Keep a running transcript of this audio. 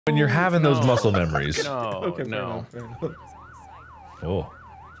when you're having those muscle memories. No, Okay, no. fair enough. Oh.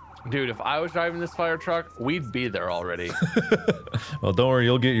 Dude, if I was driving this fire truck, we'd be there already. Well, don't worry,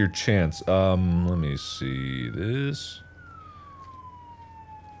 you'll get your chance. Let me see this.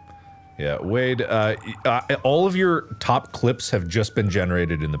 Yeah, Wade, all of your top clips have just been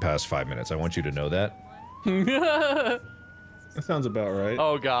generated in the past 5 minutes. I want you to know that. That sounds about right.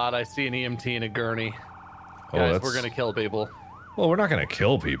 Oh god, I see an EMT and a gurney. Oh, Guys, that's... we're gonna kill people. Well, we're not gonna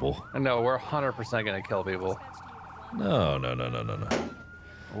kill people. No, we're 100% gonna kill people. No.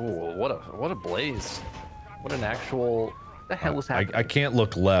 Ooh, what a blaze. What an actual... What the hell is happening? I can't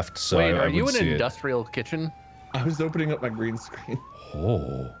look left, so Wait, I are you would in an see industrial kitchen? I was opening up my green screen. it.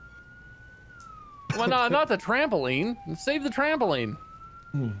 Oh. Well, not the trampoline. Save the trampoline.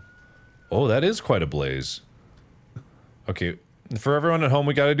 Oh, that is quite a blaze. Okay, for everyone at home,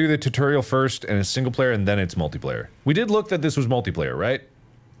 we gotta do the tutorial first, and it's single player, and then it's multiplayer. We did look that this was multiplayer, right?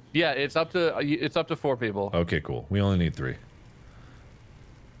 Yeah, it's up to 4 people. Okay, cool. We only need 3.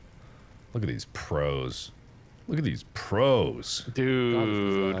 Look at these pros. Look at these pros.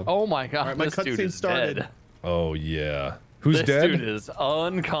 Dude. Oh my god, Alright, my this dude cutscene is started. dead. Oh, yeah. Who's This dead? dude is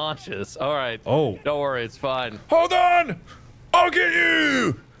unconscious. Alright. Oh. Don't worry, it's fine. Hold on! I'll get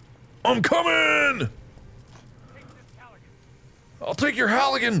you! I'm coming! I'll take your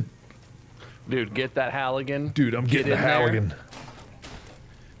Halligan! Dude, get that Halligan. Dude, I'm getting Get the in there. Halligan.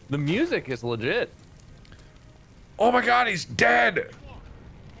 The music is legit. Oh my god, he's dead!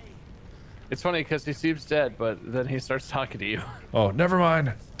 It's funny because he seems dead, but then he starts talking to you. Oh, never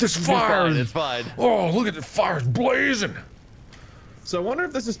mind. This It's fire! fine, it's fine. Oh, look at the fire's blazing! So I wonder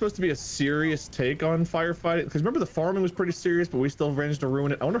if this is supposed to be a serious take on firefighting, because remember the farming was pretty serious, but we still managed to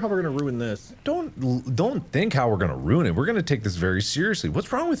ruin it. I wonder how we're gonna ruin this. Don't think how we're gonna ruin it. We're gonna take this very seriously.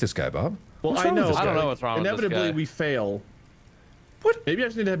 What's wrong with this guy, Bob? Well, What's I wrong with know. this I don't guy? know what's wrong with this Inevitably, guy. we fail. What? Maybe I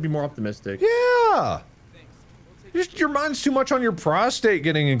just need to be more optimistic. Yeah! Your mind's too much on your prostate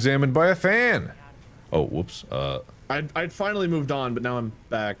getting examined by a fan. Oh, whoops. I'd finally moved on, but now I'm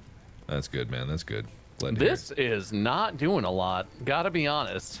back. That's good, man. That's good. Glad to hear. This is not doing a lot. Gotta be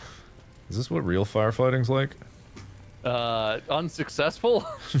honest. Is this what real firefighting's like? Unsuccessful?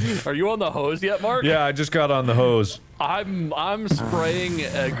 Are you on the hose yet, Mark? Yeah, I just got on the hose. I'm spraying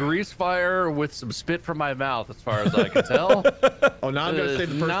a grease fire with some spit from my mouth, as far as I can tell. Oh, now I'm gonna save the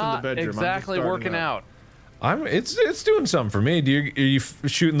person in the Not bedroom. I'm just exactly starting working out. It's doing something for me. Are you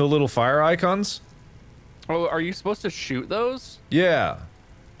shooting the little fire icons? Oh, are you supposed to shoot those? Yeah.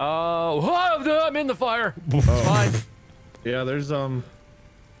 I'm in the fire. It's fine. Yeah, there's Well,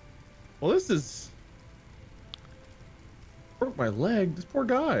 this is. Broke my leg. This poor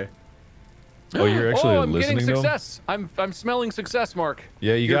guy. Oh, you're actually I'm listening getting to him? success. I'm smelling success, Mark.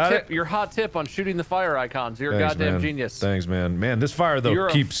 Yeah, you got it? Your hot tip on shooting the fire icons. You're Thanks, a goddamn man. genius. Thanks, man. Man, this fire though You're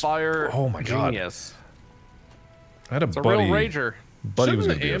keeps. a fire Oh my god. genius. I had a It's a buddy. real rager. Buddy was Shouldn't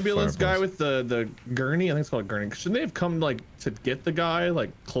gonna the be a ambulance guy firefighter. with the gurney, I think it's called a gurney, shouldn't they have come like to get the guy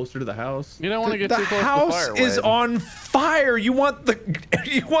like closer to the house? You don't want to get The too close house to the fire. is Wade. on fire. You want the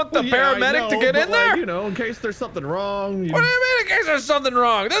Well, yeah, I paramedic to know, get but, in there? like, you know, in case there's something wrong. What do you mean in case there's something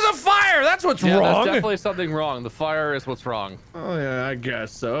wrong? There's a fire. That's what's Yeah, wrong. there's definitely something wrong. The fire is what's wrong. Oh yeah, I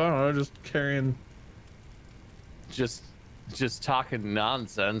guess so. I don't know, just carrying. Just talking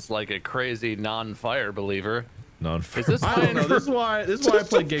nonsense like a crazy non-fire believer. Is this I don't know. This is why I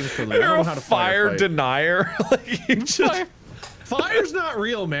play games for them. I You're don't know a how to fire firefight. denier. Like, you just, Fire's not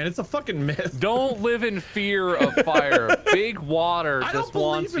real, man. It's a fucking myth. Don't live in fear of fire. Big water I just don't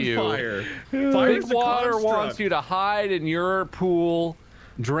wants believe in you. fire. Fire's Big a water construct. wants you to hide in your pool,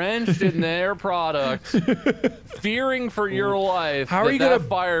 drenched in their product, fearing for your life. How are that you gonna- that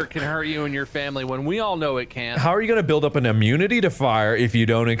fire can hurt you and your family when we all know it can't. how are you gonna build up an immunity to fire if you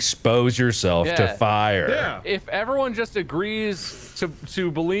don't expose yourself to Yeah. fire? Yeah. If everyone just agrees to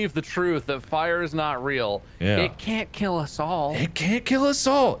believe the truth that fire is not real, Yeah. it can't kill us all. It can't kill us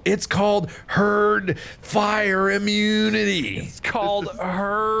all. It's called herd fire immunity. It's called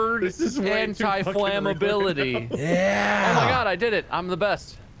herd This is way too fucking anti-flammability. Yeah. Oh my god, I did it. I'm the best.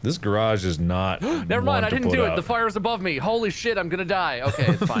 This garage is not. Never mind, one I to didn't put do it. out. The fire's above me. Holy shit, I'm gonna die. Okay,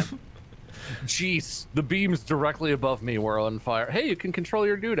 it's fine. Jeez, the beams directly above me were on fire. Hey, you can control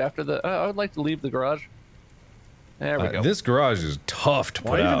your dude after the... I would like to leave the garage. There we go. This garage is tough to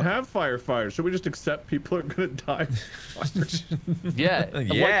Why put even out. have firefighters? Should we just accept people are gonna die? Yeah.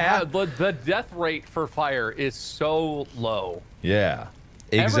 like, Yeah. the death rate for fire is so low. Yeah.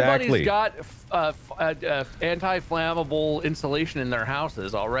 Exactly. Everybody's got anti-flammable insulation in their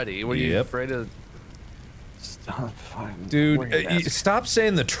houses already. What are you Yep. afraid of? Stop fucking Dude, wearing that. stop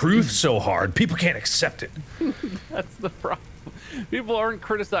saying the truth so hard. People can't accept it. That's the problem. People aren't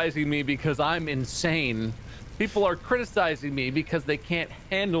criticizing me because I'm insane. People are criticizing me because they can't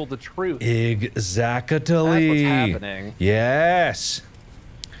handle the truth. Exactly. That's what's happening. Yes.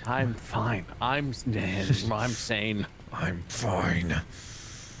 I'm fine. I'm sane. I'm fine.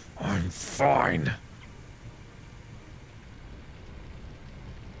 I'm fine.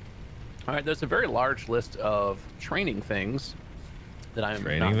 All right, there's a very large list of training things that I'm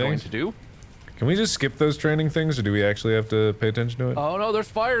not going to do. Can we just skip those training things, or do we actually have to pay attention to it? Oh no, there's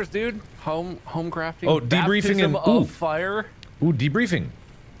fires, dude. Home crafting. Oh, debriefing baptism and of fire. Ooh, debriefing.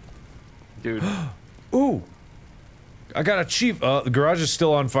 Dude. Ooh. I got a chief. The garage is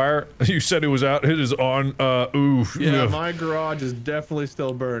still on fire. You said it was out. It is on. Ooh. Yeah, my garage is definitely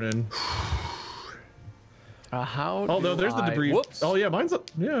still burning. How? Oh no, there's the debrief. Whoops. Oh yeah, mine's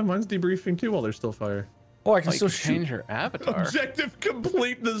debriefing too while there's still fire. Oh, I can still change your avatar. Objective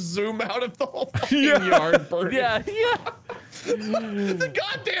complete. The zoom out of the whole fucking yard burning. Yeah. The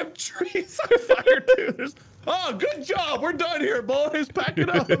goddamn trees on fire, dude. Oh, good job. We're done here, boys. Pack it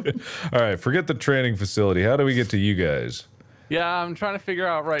up. All right, forget the training facility. How do we get to you guys? Yeah, I'm trying to figure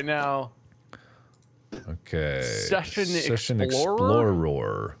out right now. Okay. Session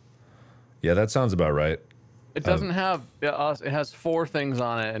Explorer. Yeah, that sounds about right. It doesn't have us. It has 4 things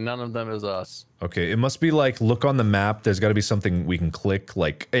on it, and none of them is us. Okay, it must be like, look on the map. There's got to be something we can click.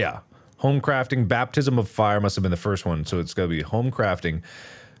 Like, yeah, home crafting, baptism of fire must have been the first one. So it's got to be home crafting,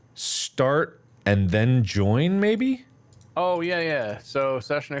 start, and then join, maybe? Oh, yeah. So,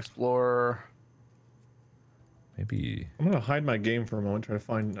 Session Explorer. Maybe. I'm going to hide my game for a moment, try to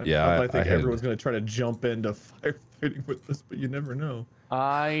find... Yeah, I think everyone's going to try to jump into firefighting with this, but you never know.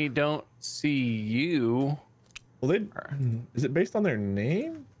 I don't see you. Well, is it based on their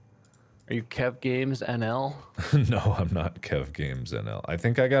name? Are you Kev Games NL? No, I'm not Kev Games NL. I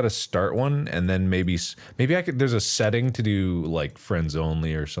think I got to start one, and then maybe I could... There's a setting to do, like, friends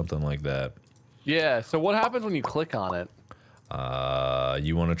only or something like that. Yeah, so what happens when you click on it?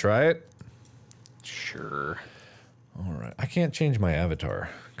 You want to try it? Sure. All right. I can't change my avatar.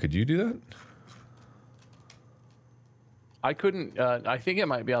 Could you do that? I couldn't. I think it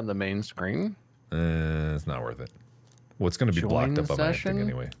might be on the main screen. It's not worth it. Well, it's going to be blocked up on my thing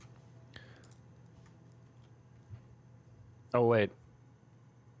anyway. Oh, wait.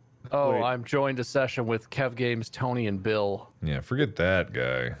 Oh, I'm joined a session with Kev Games, Tony, and Bill. Yeah, forget that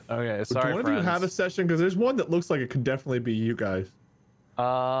guy. Okay, sorry, Do one of you have a session? Because there's one that looks like it could definitely be you guys.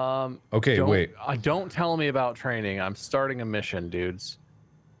 Okay, wait. Don't tell me about training. I'm starting a mission, dudes.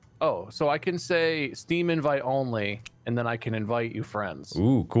 Oh, so I can say Steam invite only, and then I can invite you friends.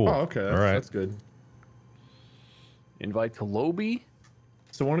 Ooh, cool. Oh, okay. All right. That's good. Invite to Lobby.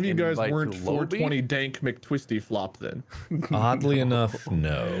 So one of you guys weren't 420 dank McTwisty flop then. Oddly enough,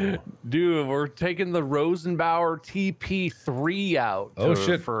 no. Dude, we're taking the Rosenbauer TP3 out. Oh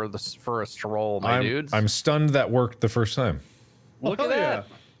shit! For a stroll, my dudes. I'm stunned that worked the first time. Look at that.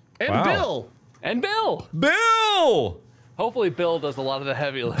 And wow. Bill. And Bill. Bill. Hopefully Bill does a lot of the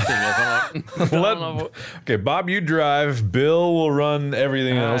heavy lifting. Okay, Bob, you drive. Bill will run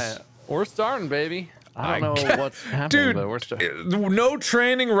everything else. We're starting, baby. I don't know what's happening, dude, but we're starting. No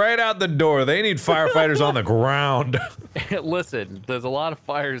training right out the door. They need firefighters on the ground. Listen, there's a lot of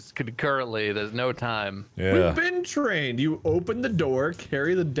fires concurrently. There's no time. Yeah. We've been trained. You open the door,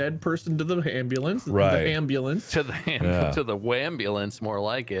 carry the dead person to the ambulance. Right. The ambulance. To the wambulance, more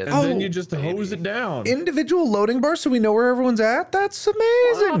like it. And then you just hose it down. Individual loading bars so we know where everyone's at? That's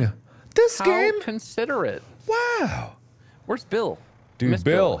amazing. Wow. This How game. considerate. Wow. Where's Bill? Dude,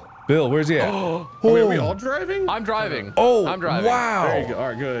 Bill, where's he at? Oh, wait, are we all driving? I'm driving. Oh, I'm driving. Wow. There you go. All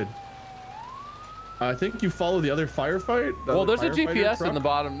right, good. I think you follow the other firefight. Well, there's a GPS in the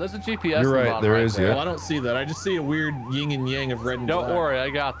bottom. There's a GPS You're in the right, bottom. there right is, there. yeah. Well, I don't see that. I just see a weird yin and yang of red and black. Don't worry, I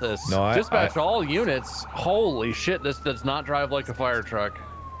got this. No, Dispatch all units. Holy shit, this does not drive like a fire truck.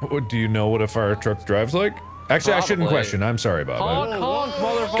 Do you know what a fire truck drives like? Actually, I shouldn't Probably. question. I'm sorry, Bob. Honk,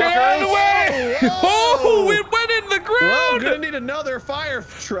 motherfucker. Get out of the way! Oh, it went in the ground! Well, gonna need another fire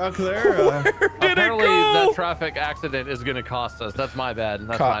truck there. Where did Apparently, it go? that traffic accident is gonna cost us. That's my bad.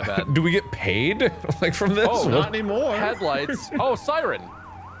 That's my bad. Do we get paid like from this? Oh, Not anymore. Headlights. Oh, siren.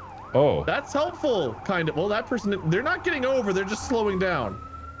 Oh. That's helpful, kind of. Well, that person, they're not getting over. They're just slowing down.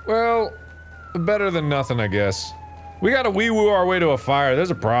 Well, better than nothing, I guess. We gotta wee-woo our way to a fire.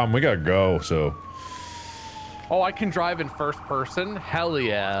 There's a problem. We gotta go, so. Oh, I can drive in first person? Hell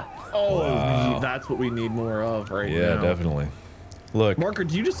yeah. Oh, Wow. that's what we need more of right now. Yeah, definitely. Look. Marker,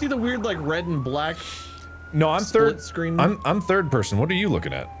 do you just see the weird, like, red and black? No, I'm split third screen? I'm third person. What are you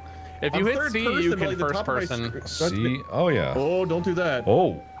looking at? If you hit C, you can first person. See? Oh yeah. Oh, don't do that.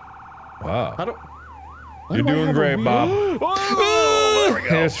 Oh. Wow. How do? You're doing great, Bob. Oh, there we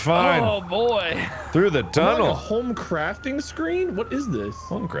go. It's fine. Oh boy. Through the Like a tunnel. home crafting screen? What is this?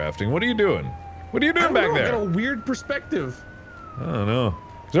 Home crafting. What are you doing? What are you doing back I there? got a weird perspective. I don't know.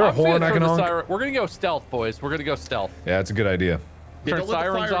 Is there a horn I can honk? We're gonna go stealth, boys. We're gonna go stealth. Yeah, it's a good idea. Yeah, Turn don't let the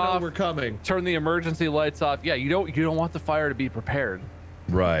sirens fire know off. we're coming. Turn the emergency lights off. Yeah, you don't want the fire to be prepared.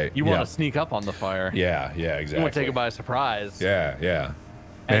 Right. You want to sneak up on the fire. Yeah, yeah, exactly. You want to take it by surprise. Yeah, yeah.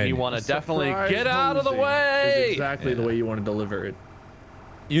 And Man, you want to definitely Surprise get out of the hosing way. is exactly the way you want to deliver it.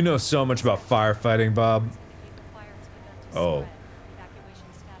 You know so much about firefighting, Bob. Oh.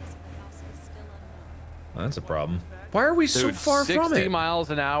 That's a problem. Why are we so Dude, far from 60 it? miles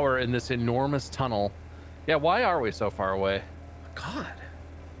an hour in this enormous tunnel. Yeah, why are we so far away? God.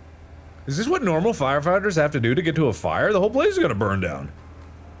 Is this what normal firefighters have to do to get to a fire? The whole place is gonna burn down.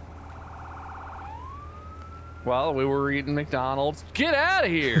 Well, we were eating McDonald's. Get out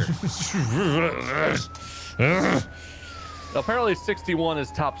of here! Apparently 61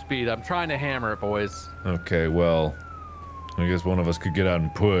 is top speed. I'm trying to hammer it, boys. Okay, well, I guess one of us could get out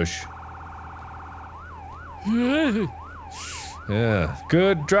and push. Yeah,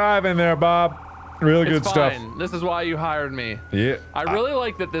 good driving there, Bob. Really good It's stuff. fine. This is why you hired me. Yeah. I really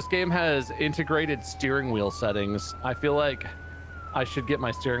like that this game has integrated steering wheel settings. I feel like I should get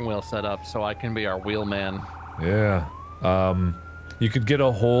my steering wheel set up so I can be our wheelman. Yeah. You could get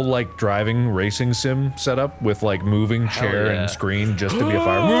a whole like driving racing sim set up with like moving chair yeah. and screen just to be a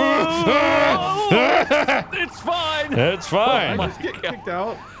fire. It's fine. It's fine. I just get kicked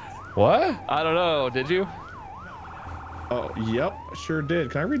out. What? I don't know. Did you? Oh, yep, sure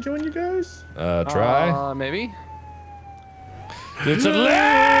did. Can I rejoin you guys? Try. Maybe. It's a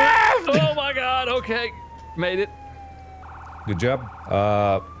left. Oh my God. Okay, made it. Good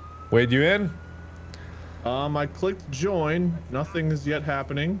job. Wade, you in? I clicked join. Nothing is yet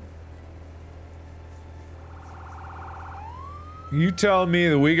happening. You tell me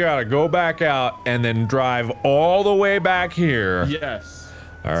that we gotta go back out and then drive all the way back here. Yes.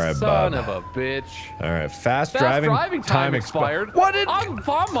 All right, Son Bob. of a bitch. All right, fast Driving driving time expired. What did? I'm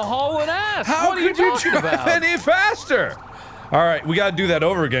hauling ass. How what are could you you talking drive about? any faster? All right, we gotta do that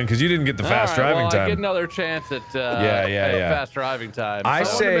over again because you didn't get the fast All right, driving well, time. I get another chance at yeah. fast driving time. I I so-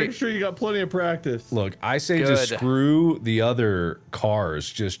 want to say- make sure you got plenty of practice. Look, I say just Good. screw the other cars.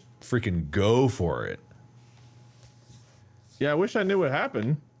 Just freaking go for it. Yeah, I wish I knew what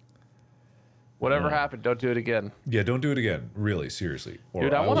happened. whatever happened, don't do it again. Yeah, don't do it again. Really, seriously. Or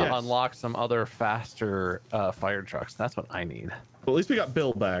Dude, I want to Yes. unlock some other faster fire trucks. That's what I need. But at least we got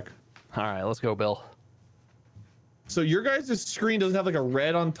Bill back. All right, let's go, Bill. So your guys' screen doesn't have like a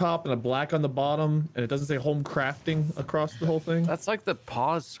red on top and a black on the bottom, and it doesn't say home crafting across the whole thing. That's like the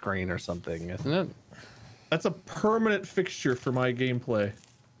pause screen or something, isn't it? That's a permanent fixture for my gameplay.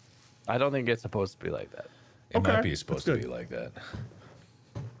 I don't think it's supposed to be like that. It Okay, might be supposed to that's be good. like that.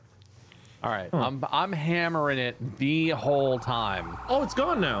 All right, I'm hammering it the whole time. Oh, it's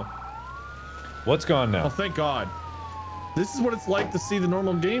gone now. What's gone Oh, now? thank God. This is what it's like to see the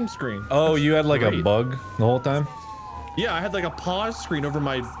normal game screen. Oh, you had like a Great. bug the whole time? Yeah, I had like a pause screen over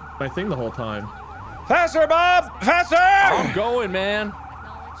my thing the whole time. Faster, Bob! Faster! I'm going, man.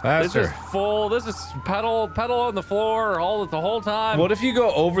 This is Faster. full. This is pedal on the floor all the whole time. What if you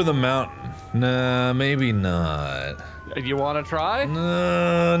go over the mountain? Nah, maybe not. You want to try?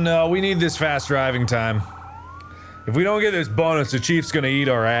 No, we need this fast driving time. If we don't get this bonus, the Chief's gonna eat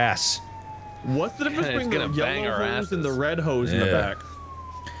our ass. What's the difference It's between the gonna bang yellow our hose and the asses. red hose in the Yeah. back?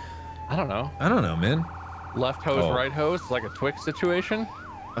 I don't know. I don't know, man. Left hose, Oh. right hose, like a Twix situation.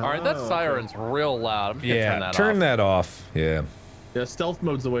 All right, that Oh, okay. siren's real loud. I'm just gonna Yeah, turn that off. Yeah. Yeah, stealth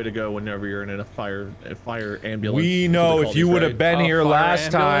mode's the way to go whenever you're in a fire ambulance. We That's what know they if call you these, would have right? been here Fire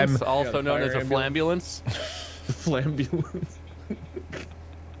last time. ambulance, also Yeah, known as a fire ambulance. flambulance. Flambulance.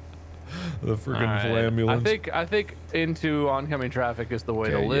 The All freaking right. flambulance. I think into oncoming traffic is the way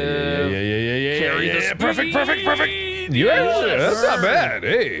to live. Yeah. Carry the Perfect. speed. Yeah, that's sir. not bad.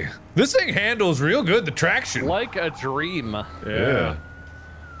 Hey, this thing handles real good. The traction. Like a dream. Yeah.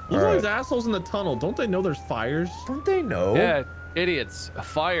 Look at all Alright. these assholes in the tunnel. Don't they know there's fires? Don't they know? Yeah, idiots. A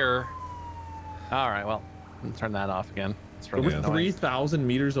fire. All right, well, I'll turn that off again. It's really We're annoying. 3,000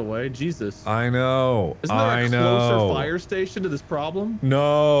 meters away. Jesus. I know. Isn't there I a know. closer fire station to this problem?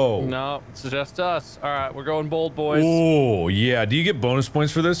 No. No, it's just us. All right, we're going bold, boys. Oh, yeah. Do you get bonus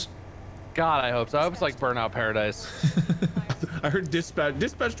points for this? God, I hope so. I hope it's like Burnout Paradise. I heard dispatch.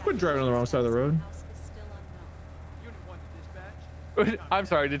 Dispatch, quit driving on the wrong side of the road. I'm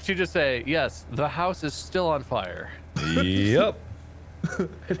sorry, did she just say, yes, the house is still on fire? Yep. It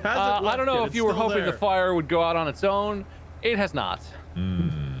hasn't I left don't know yet. if It's you were still hoping the there. fire would go out on its own. It has not.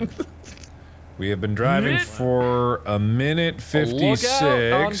 We have been driving for a minute 56. Look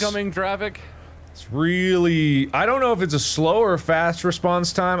out, oncoming traffic. It's really... I don't know if it's a slow or fast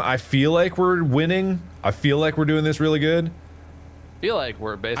response time. I feel like we're winning. I feel like we're doing this really good. I feel like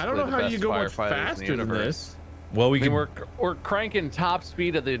we're basically I don't know the how you best go much firefighters in the faster than universe. this. Well, we I mean, could... we're cranking top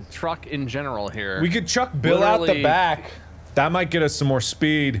speed of the truck in general here. We could chuck Bill out the Literally- back. That might get us some more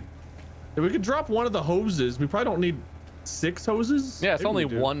speed. If we could drop one of the hoses, we probably don't need 6 hoses. Yeah, it's Maybe only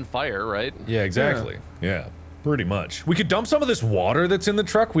we do. one fire, right? Yeah, exactly. Yeah, pretty much. We could dump some of this water that's in the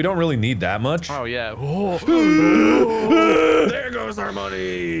truck. We don't really need that much. Oh yeah. There goes our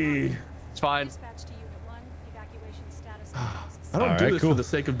money. It's fine. I don't All do right, this cool. for the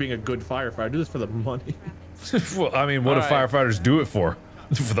sake of being a good firefighter. I do this for the money. Well, I mean, what do All right. firefighters do it for?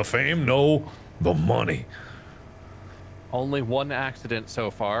 For the fame? No, the money. Only one accident so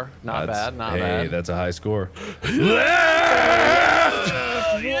far. Not bad. Not hey, bad. that's a high score.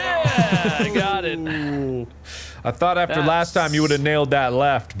 Yeah, I got it. Ooh. I thought after That's- last time you would have nailed that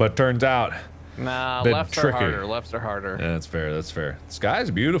left, but turns out. Nah, Bit lefts tricky. are harder. Lefts are harder. Yeah, that's fair. That's fair. The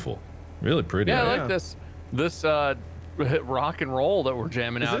sky's beautiful. Really pretty. Yeah, I Yeah. like this rock and roll that we're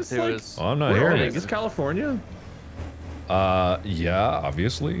jamming out this to. like- Is Oh, I'm not Where hearing are we? it. Is this California? Yeah,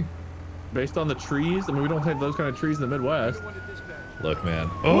 obviously. Based on the trees? I mean, we don't have those kind of trees in the Midwest. Look, man.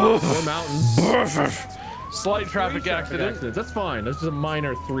 Oh, Or mountains. slight traffic Three accident. accidents. That's fine. That's just a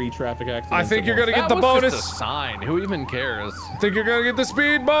minor 3 traffic accidents. I think you're gonna get That the was bonus. just a sign. Who even cares? Think you're gonna get the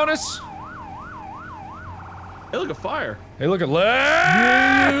speed bonus? Hey, look, a fire. Hey, look at left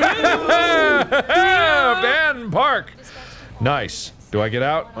and park. Nice. Do I get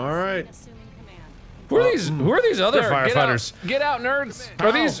out? All right. Who are these? Who are these other There, firefighters? Get out, nerds.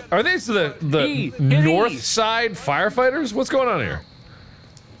 Are these the E, hit north E. side firefighters? What's going on here?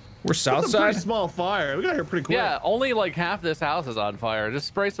 We're south It's a pretty side. small fire. We got here pretty quick. Yeah, only like half this house is on fire. Just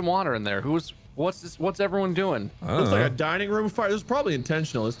spray some water in there. What's everyone doing? I don't Looks like know. a dining room fire. This is probably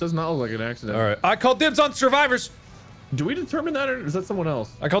intentional. This does not look like an accident. All right, I call dibs on survivors. Do we determine that, or is that someone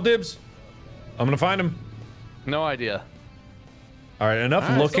else? I call dibs. I'm gonna find him. No idea. All right, enough All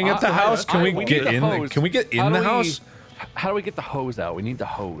right, looking so at the I- house. Can I- we we get need the in? hose. Can we get How in do the we- house? How do we get the hose out? We need the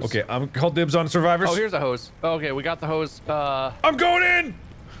hose. Okay, I'm call dibs on survivors. Oh, here's a hose. Okay, we got the hose. I'm going in.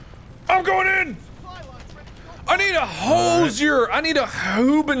 I'm going in. I need a hosier. I need a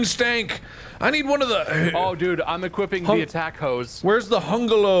Hubenstank. I need one of the. Oh, dude, I'm equipping the attack hose. Where's the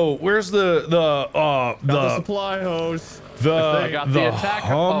hungalow? Where's Got the supply hose. I got the attack.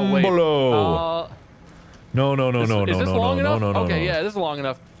 Oh wait. Humblo. No, no, no, no, Is no, this no, long no, no, enough? no, no. Okay, no. yeah, this is long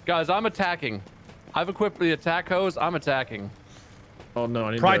enough. Guys, I'm attacking. I've equipped the attack hose. I'm attacking. Oh no,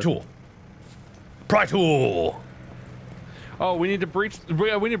 I need Pry to- tool. Pry tool. Oh, we need to breach.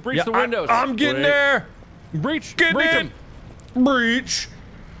 We need to breach Yeah, the windows. I'm getting Wait. there. breach. Getting breach in. 'em. Breach.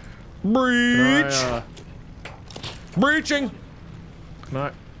 Can Breach. I, Breaching. can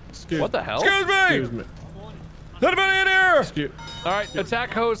I- excuse, What the hell? Excuse me. Excuse me. Anybody in here? Excuse, All right,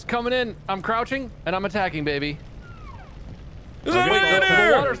 attack hose coming in. I'm crouching and I'm attacking, baby. Is Wait, anybody in the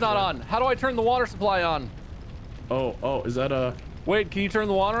here? water's not on. How do I turn the water supply on? oh, is that a... Wait, can you turn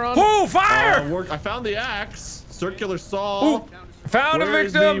the water on? Oh, fire! I found the axe. Circular saw. Ooh, found a Where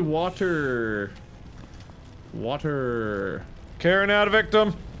is the victim. water? Water. Carrying out a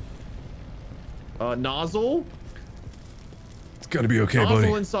victim. Nozzle? It's gonna be okay, Nozzle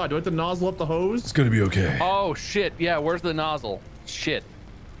buddy. inside. Do I have to nozzle up the hose? It's gonna be okay. Oh shit! Yeah, where's the nozzle? Shit.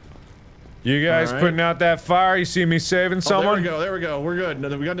 You guys All right. putting out that fire? You see me saving Oh, someone? there we go. We're good.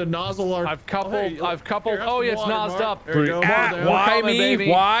 No, we got to nozzle our... I've coupled. Hey, I've coupled. here, have Oh some yeah, it's water, nozzed Mark. up. There you go. Ah, Pour down. why Coming, me? baby.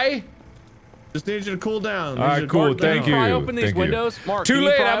 Why? Just need you to cool down. All Need right, you to cool. calm Thank down. you. Pry open these Thank you. windows? Mark, Too can you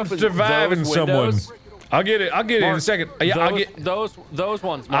late. pry I'm open surviving those someone. windows? I'll get it. I'll get it in a Mark, second. Yeah, I'll get. those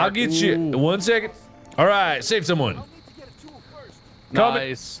ones. Mark. I'll get you. Ooh. 1 second. All right, save someone. coming.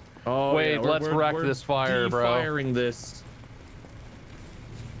 Nice. Oh, Wait, yeah, let's wreck we're this fire, bro. Firing this.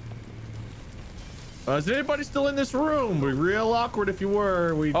 Is anybody still in this room? We're real awkward if you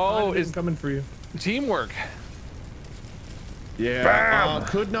were. We is- coming for you. Teamwork. Yeah. Bam!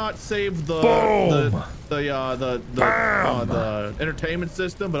 Could not save the Boom! the entertainment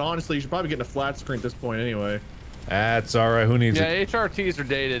system, but honestly, you should probably get in a flat screen at this point anyway. That's all right. Who needs Yeah, it? HRTs are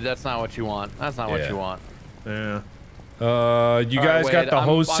dated. That's not what you want. That's not what Yeah. you want. Yeah. You All guys right, got wait, the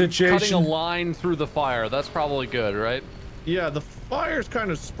hose I'm cutting situation. a line through the fire. That's probably good, right? Yeah, the fire's kind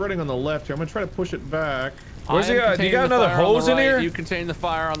of spreading on the left here. I'm gonna try to push it back. Where's I he am at? You containing got the another fire on the hose in right. here? You contain the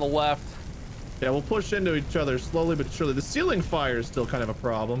fire on the left. Yeah, we'll push into each other slowly but surely. The ceiling fire is still kind of a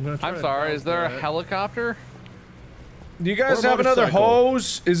problem. I'm sorry. Is there a helicopter? Do you guys Or a have another motorcycle.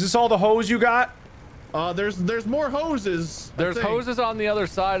 hose? Is this all the hose you got? There's more hoses. There's hoses on the other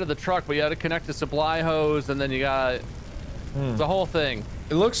side of the truck, but you got to connect a supply hose, and then you got the whole thing.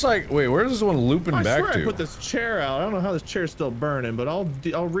 It looks like. Wait, where's this one looping back I swear to? I put this chair out. I don't know how this chair's still burning, but I'll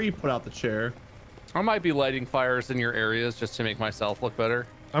re-put out the chair. I might be lighting fires in your areas just to make myself look better.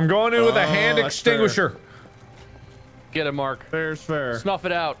 I'm going in with a hand that's extinguisher. fair. Get it, Mark. Fair's fair. Snuff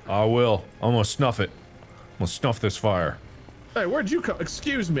it out. I will. I'm gonna snuff it. I'm gonna snuff this fire. Hey, where'd you come?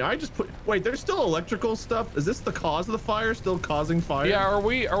 Excuse me. I just put. Wait, there's still electrical stuff. Is this the cause of the fire? Still causing fire? Yeah. Are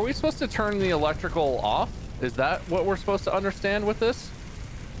we supposed to turn the electrical off? Is that what we're supposed to understand with this?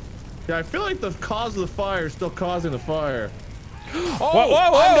 Yeah, I feel like the cause of the fire is still causing the fire.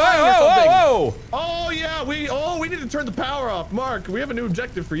 Whoa! Oh yeah, we need to turn the power off. Mark, we have a new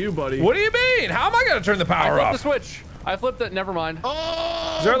objective for you, buddy. What do you mean? How am I gonna turn the power I flipped off? the switch. I flipped it. Never mind.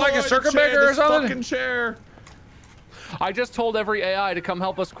 Oh, Is there like a circuit breaker or something? Fucking chair. I just told every AI to come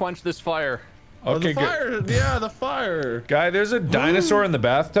help us quench this fire. Okay, the fire, good. Yeah, the fire. Guy, there's a dinosaur in the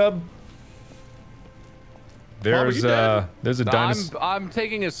bathtub. There's a dinosaur. I'm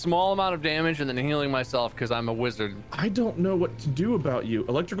taking a small amount of damage and then healing myself because I'm a wizard. I don't know what to do about you.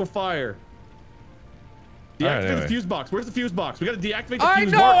 Electrical fire. Deactivate the fuse box. Where's the fuse box? We gotta deactivate the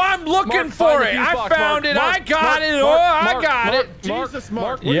fuse box. I'm looking for it. I found it. I got it. I got it. Jesus,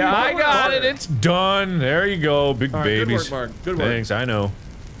 Mark. Yeah, I got it. It's done. There you go, big babies. Good work, Mark. Good work. Thanks. I know.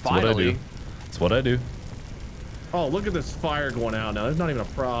 That's what I do. That's what I do. Oh, look at this fire going out now. There's not even a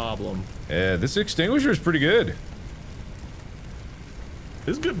problem. Yeah, this extinguisher is pretty good.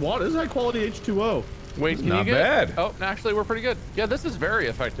 This is good water. This is high quality H2O. Wait, can not you get bad. Oh, actually, we're pretty good. Yeah, this is very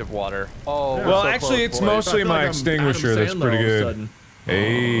effective water. Oh, Yeah. Well, so actually, close, it's boys. mostly I feel my like I'm extinguisher Adam that's Sandler pretty all of a good. sudden.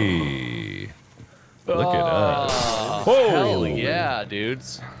 Hey, look at us. Oh, hell yeah,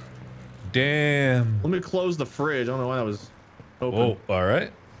 dudes. Damn. Let me close the fridge. I don't know why that was open. Oh, all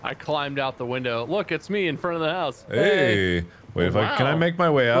right. I climbed out the window. Look, it's me in front of the house. Hey. Wait, if Wow. can I make my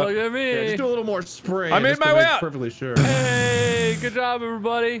way out? Look at me. Yeah, just do a little more spray. I made just to my way make out. Perfectly sure. Hey, good job,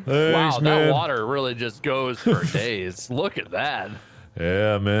 everybody. Thanks, wow, man. that water really just goes for days. Look at that.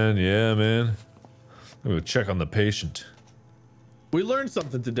 Yeah, man. Yeah, man. Let me check on the patient. We learned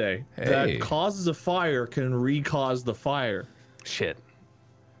something today. Hey. That causes of fire can re-cause the fire. Shit.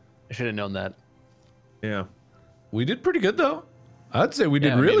 I should have known that. Yeah. We did pretty good though. I'd say we did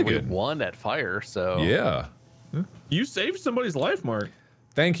Yeah, I mean, really we good. won at fire, so. Yeah. You saved somebody's life, Mark.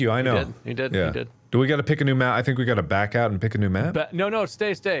 Thank you. I know. You did. Yeah. You did. Do we got to pick a new map? I think we got to back out and pick a new map. But no,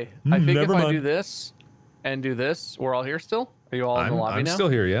 stay. I think if never I mind. do this and do this, we're all here still? Are you all in the lobby I'm now? still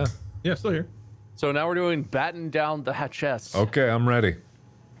here. Yeah. Yeah, still here. So now we're doing batten down the hatches. Okay, I'm ready.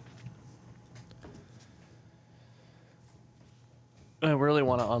 I really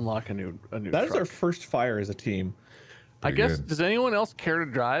want to unlock a new That is truck. our first fire as a team. I Pretty guess. good. Does anyone else care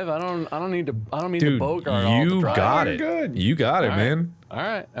to drive? I don't need to. I don't mean Dude, to bogart all the you drive. got You're it. good. You got it, All right. man. All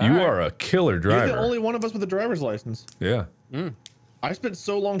right. You are a killer You're driver. the only one of us with a driver's license. Yeah. I spent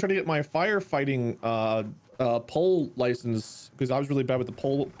so long trying to get my firefighting pole license because I was really bad with the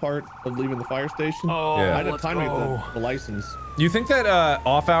pole part of leaving the fire station. Oh, Yeah. I didn't have let's time to go. get the license. You think that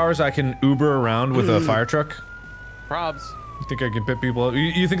off hours I can Uber around with a fire truck? Probs. You think I can pick people up?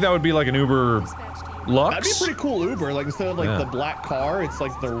 You think that would be like an Uber Lux? That'd be a pretty cool Uber. Like instead of like Yeah. the black car, it's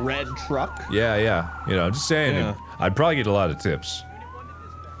like the red truck. Yeah, yeah. You know, just saying. Yeah. I'd probably get a lot of tips.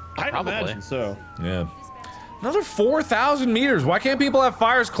 I'd Probably. imagine so. Yeah. Another 4,000 meters. Why can't people have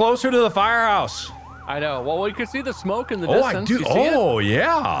fires closer to the firehouse? I know. Well, we could see the smoke in the Oh, I distance. do. You see it? Oh,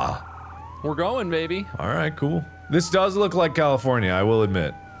 yeah. We're going, baby. All right, cool. This does look like California, I will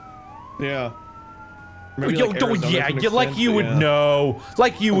admit. Yeah. Yo, Maybe like Arizona to an you, like extent, you but would yeah. know.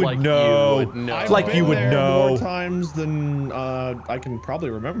 Like you would Like you know. would know. I've Like been you would there know. more times than I can probably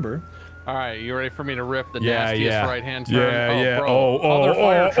remember. All right, you ready for me to rip the Yeah, nastiest yeah. right-hand turn? Yeah, yeah. Bro. Other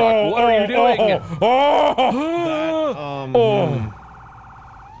fire truck. What are you doing?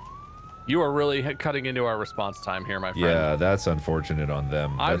 You are really cutting into our response time here, my friend. Yeah, that's unfortunate on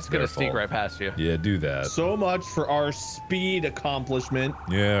them. I'm That's just gonna their sneak fault. right past you. Yeah, do that. So much for our speed accomplishment.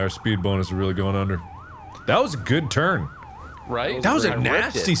 Yeah, our speed bonus is really going under. That was a good turn. Right? That was a I ripped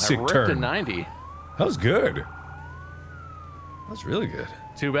nasty it. sick I ripped turn. a 90. That was good. That was really good.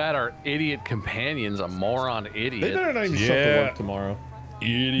 Too bad our idiot companion's a moron They idiot. better not even show up Yeah. to work tomorrow.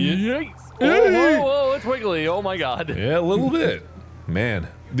 Idiot. Oh, whoa, whoa, it's wiggly. Oh my god. Yeah, a little bit. Man,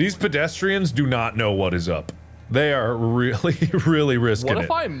 these pedestrians do not know what is up. They are really, really risking What it.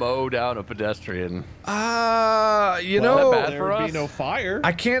 if I mow down a pedestrian? You Well, know, bad there for would us? be no fire.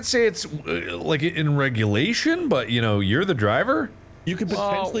 I can't say it's like in regulation, but you know, you're the driver. You could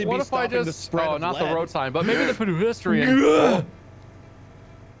potentially what be if I stopping the just spread oh, of not lead. the road sign, but maybe the pedestrian.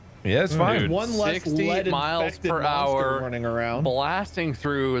 Yeah, it's fine. Dude, One less 60 lead miles infected per monster hour running around. blasting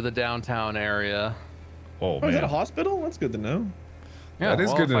through the downtown area. Oh, Oh, is that a man. hospital? That's good to know. Yeah, That is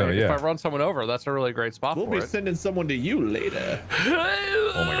well, good to know, If yeah. I run someone over, that's a really great spot We'll for be it. sending someone to you later.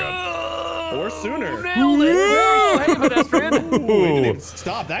 Oh my God. Or sooner. Nailed it. Whoa, hey, pedestrian. Ooh, he didn't even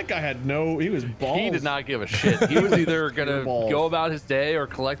stop. That guy had no. He was balls. He did not give a shit. He was either gonna balls. go about his day or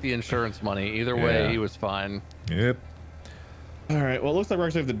collect the insurance money. Either way, Yeah. he was fine. Yep. All right. Well, it looks like we're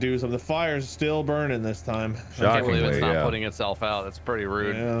actually have to do something. The fire's still burning this time. I can't believe it's Shockingly, not yeah. putting itself out. That's pretty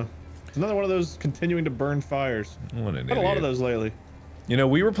rude. Yeah. It's another one of those continuing to burn fires. What an Had a lot of idiot. those lately. You know,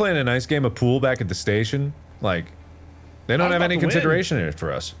 we were playing a nice game of pool back at the station. Like, they I don't was have about any to win. consideration in it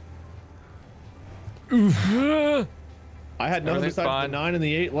for us. I had nothing Everything's besides fine. the 9 and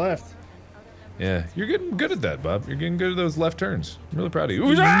the 8 left. Yeah, you're getting good at that, Bob. You're getting good at those left turns. I'm really proud of you.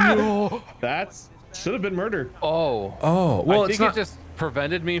 Ooh, That's should have been murder. Oh. Oh, well, I it's think not. it just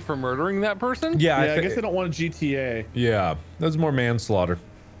prevented me from murdering that person. Yeah, I guess they don't want a GTA. Yeah, that's more manslaughter.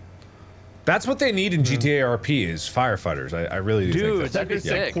 That's what they need in GTA RP is firefighters. I really do Dude, think that'd be that's,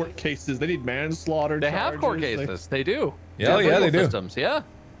 They have sick. court cases. They need manslaughter. They have court charges. cases. They do. Yeah, have yeah, they legal do. Systems. Yeah.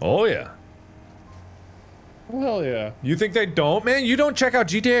 Oh yeah. Well, yeah. You think they don't, man? You don't check out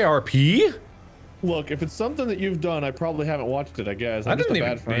GTA RP? Look, if it's something that you've done, I probably haven't watched it. I guess. I'm I didn't just a even.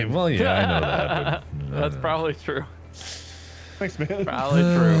 bad friend. Well, yeah, I know that. But, That's probably true. Thanks, man. Probably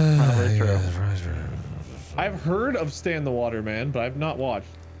true. Probably true. I've heard of Stan the Waterman, but I've not watched.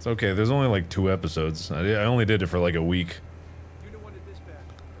 It's okay. There's only like 2 episodes. I only did it for like a week.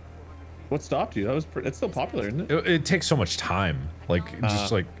 What stopped you? That was. It's still popular, isn't it? It takes so much time. Like,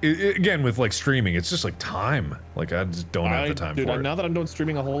 just like again with like streaming, it's just like time. Like I just don't have the time Dude, for it. now that I'm doing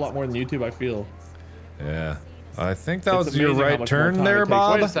streaming a whole lot more than YouTube, I feel. Yeah. I think that It's was your amazing how right much turn more time there, it takes.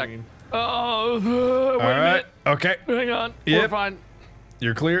 Bob. Wait a second. Oh, wait All a right. minute. Okay. Hang on. We're Yep. fine.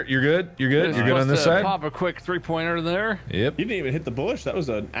 You're clear. You're good. You're good. You're good on this side. Pop a quick 3-pointer there. Yep. You didn't even hit the bush. That was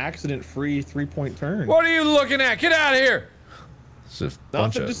an accident-free 3-point turn. What are you looking at? Get out of here! It's a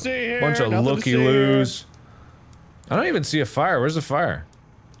bunch Nothing of to see here. bunch of nothing to looky see here. loos. I don't even see a fire. Where's the fire?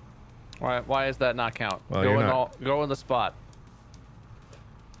 Why does that not count? Well, you're not- Go in the spot.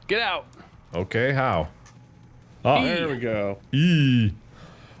 Get out. Okay, how? Oh, There we go. E.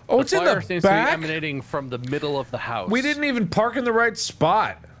 Oh, The it's in fire the seems to be back. emanating from the middle of the house. We didn't even park in the right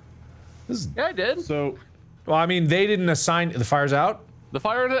spot. This is, Yeah, I did. So, well, I mean, they didn't assign the fire's out. The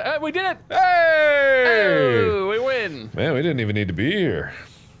fire. We did it. Hey! Oh, we win. Man, we didn't even need to be here.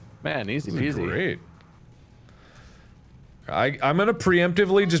 Man, easy This is peasy. great. I'm gonna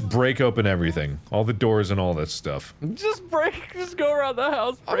preemptively just break open everything, all the doors and all that stuff. Just go around the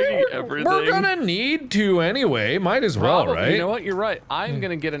house I mean, breaking we're, everything. we're gonna need to anyway. Might as well, Probably. right? You know what? You're right. I'm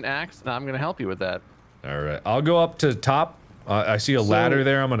gonna get an axe and I'm gonna help you with that. All right, I'll go up to top. I see a ladder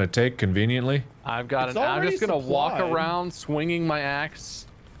there. I'm gonna take conveniently. I've got It's an. I'm already just gonna walk supplied. around swinging my axe.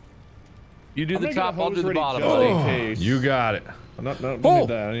 You do I'm the gonna get a top. I'll hose do the ready bottom. just buddy. in case. You got it. No, don't Oh! need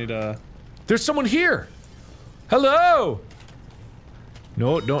that. I need There's someone here. Hello.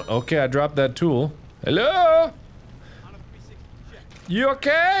 No, don't. Okay, I dropped that tool. Hello. You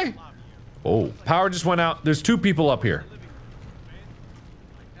okay? Oh, power just went out. There's 2 people up here.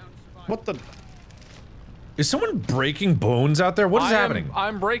 What the? Is someone breaking bones out there? What is happening?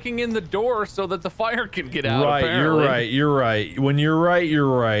 I'm breaking in the door so that the fire can get out. Right, apparently. you're right, you're right. When you're right, you're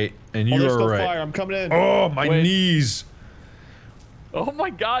right. And Oh, you there's are still right. fire. I'm coming in. Oh, my Wait. knees. Oh my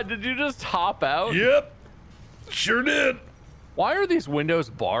god, did you just hop out? Yep. Sure did. Why are these windows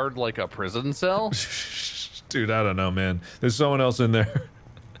barred like a prison cell? Dude, I don't know, man. There's someone else in there.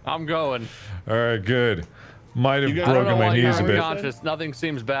 I'm going. All right, good. Might have You guys- I don't know broken my why you're knees a bit. unconscious. Nothing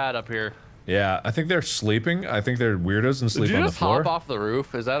seems bad up here. Yeah, I think they're sleeping. I think they're weirdos and Did sleep you on the just floor. hop off the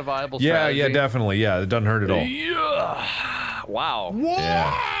roof? Is that a viable Yeah, strategy? yeah, definitely. Yeah, it doesn't hurt at all. Yeah. Wow.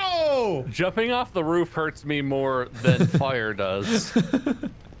 Whoa! Jumping off the roof hurts me more than fire does.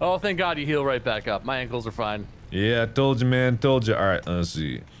 Oh, thank God you heal right back up. My ankles are fine. Yeah, I told you, man. Told you. All right, let's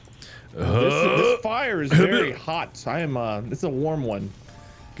see. This fire is very hot. I am. It's a warm one.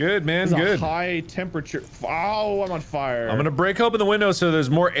 Good, man. It's a Good. high temperature. Oh, I'm on fire. I'm gonna break open the window so there's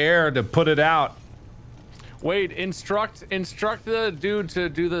more air to put it out. Wait, instruct the dude to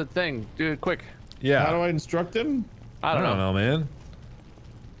do the thing. Do it quick. Yeah. How do I instruct him? I I don't don't know. know, man.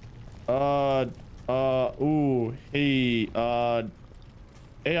 Ooh, hey,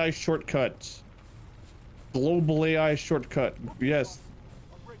 AI shortcut. Global AI shortcut. Yes.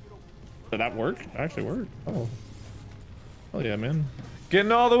 Did that work? It actually worked. Oh. Oh yeah, man.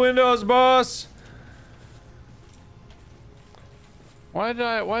 Getting all the windows, boss. Why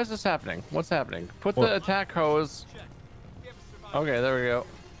is this happening? What's happening? Put What? the attack hose. Okay, there we go.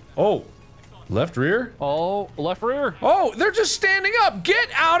 Oh, left rear? Oh, left rear. Oh, they're just standing up. Get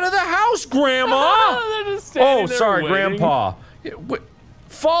out of the house, Grandma. They're just standing Oh, there sorry, waiting. Grandpa.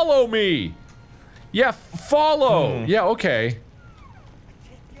 Follow me. Yeah, follow. Yeah, okay.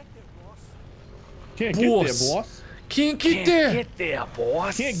 Can't get there, boss. Can't get there. Get there,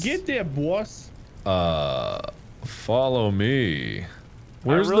 boss. Can't get there, boss. Follow me.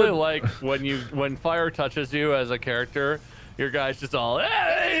 Where's I really like when fire touches you as a character, your guy's just all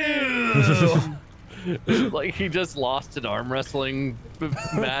like he just lost an arm wrestling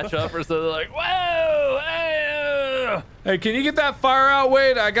matchup or something like whoa, Hey, can you get that fire out,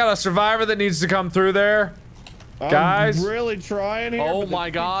 Wade? I got a survivor that needs to come through there. Guys, I'm really trying here. oh my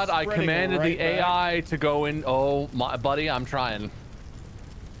god, I commanded the AI to go in. Oh my buddy, I'm trying.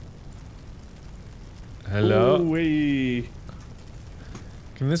 hello. Ooh-wee.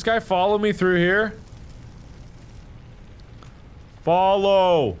 Can this guy follow me through here?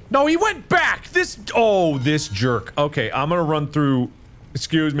 Follow. No, he went back. This jerk. Okay, I'm gonna run through.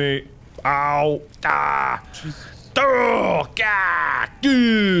 Excuse me. Ow. Ah. Oh, God.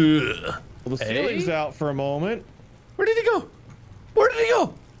 Well, the ceiling's out for a moment. Where did he go? Where did he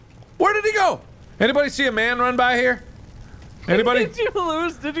go? Where did he go? Anybody see a man run by here? Anybody? Did you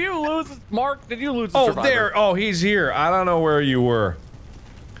lose? Did you lose? Mark, did you lose? Oh, there. Oh, he's here. I don't know where you were.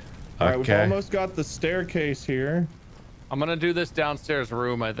 All right, we've Okay. almost got the staircase here. I'm gonna do this downstairs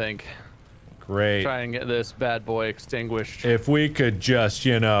room, I think. Great. Try and get this bad boy extinguished. If we could just,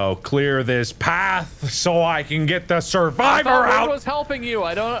 you know, clear this path so I can get the survivor I out. was helping you.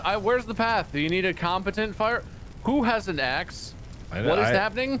 Where's the path? Do you need a competent fire? Who has an axe? What is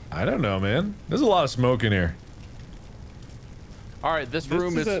happening? I don't know, man. There's a lot of smoke in here. All right, this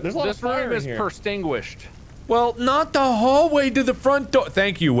room is extinguished. Well, not the hallway to the front door.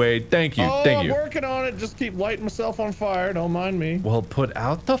 Thank you, Wade. Thank you. Oh, Thank I'm you. working on it. Just keep lighting myself on fire. Don't mind me. Well, put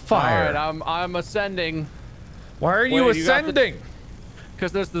out the fire. All right, I'm ascending. Why are you ascending?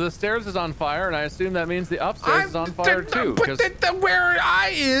 Because the stairs is on fire, and I assume that means the upstairs is on fire too. But where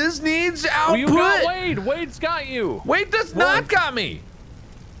I is needs output. Well, you got Wade. Wade's got you. Wade does not got me.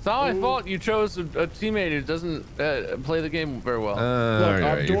 It's not my fault you chose a teammate who doesn't play the game very well. Look,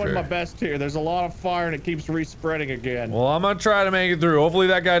 I'm doing my best here. There's a lot of fire and it keeps re-spreading again. Well, I'm gonna try to make it through. Hopefully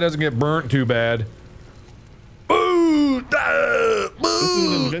that guy doesn't get burnt too bad. This is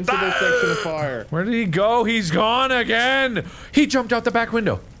an invincible section of fire. Where did he go? He's gone again. He jumped out the back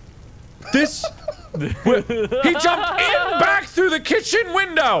window. This. He jumped in back through the kitchen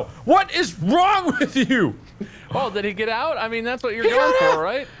window. What is wrong with you? Oh, did he get out? I mean, that's what you're going for,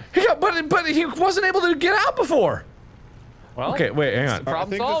 right? He got, but he wasn't able to get out before. Well, okay, wait, hang on. I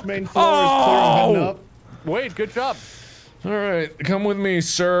think solved. this main floor is clear and up. Wade, good job. All right, come with me,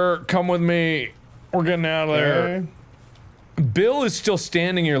 sir. Come with me. We're getting out of there. Okay. Bill is still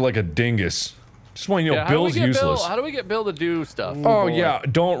standing here like a dingus. Just want you to know, Bill's useless. How do we get Bill to do stuff? Oh yeah,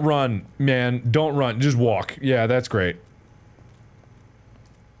 don't run, man. Don't run. Just walk. Yeah, that's great.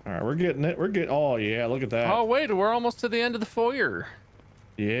 All right, we're getting it. Oh yeah, look at that. Oh wait, we're almost to the end of the foyer.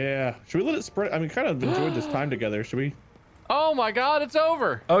 Yeah. Should we let it spread? I mean, kind of enjoyed this time together. Should we? Oh my God, it's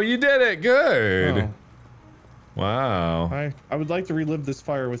over. Oh, you did it. Good. Oh. Wow. I would like to relive this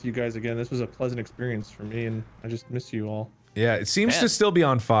fire with you guys again. This was a pleasant experience for me, and I just miss you all. Yeah, it seems Man. to still be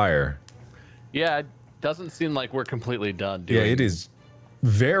on fire. Yeah, it doesn't seem like we're completely done. Yeah, it is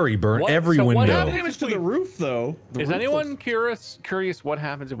very burnt. What? Every So what window. happened? Damage to the roof, though. Is anyone curious what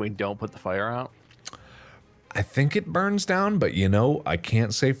happens if we don't put the fire out? I think it burns down, but you know, I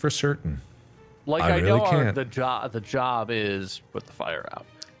can't say for certain. Like I I know really can't. the job is put the fire out.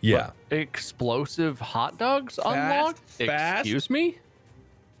 Yeah. But explosive hot dogs unlocked? Fast? Excuse me?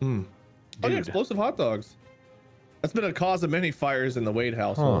 Oh yeah, Dude. explosive hot dogs. That's been a cause of many fires in the Wade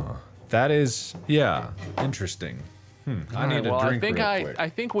household. Huh. That is, yeah, interesting. I need a drink real quick. I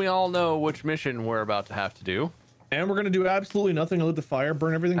think we all know which mission we're about to have to do. And we're gonna do absolutely nothing to let the fire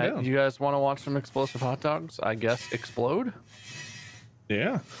burn everything down. You guys want to watch some explosive hot dogs? I guess explode.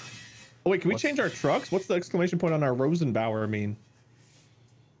 Yeah. Oh wait, can we change our trucks? What's the exclamation point on our Rosenbauer mean?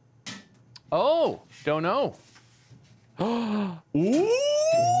 Oh, don't know. Ooh!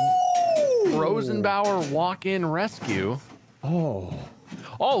 Rosenbauer walk-in rescue. Oh.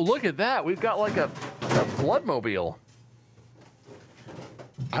 Oh, look at that. We've got like a bloodmobile.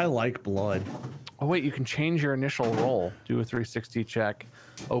 I like blood. Oh wait, you can change your initial roll. Do a 360 check.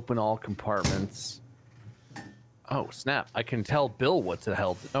 Open all compartments. Oh snap! I can tell Bill what to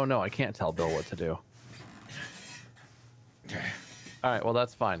hell. Oh no, I can't tell Bill what to do. All right, well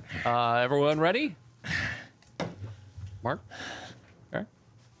that's fine. Everyone ready? Mark? All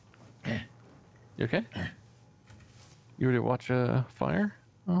right. You okay? You ready to watch a fire?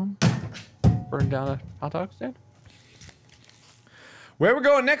 Burn down a hot dog stand. Where we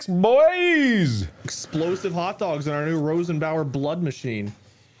going next, boys? Explosive hot dogs in our new Rosenbauer blood machine.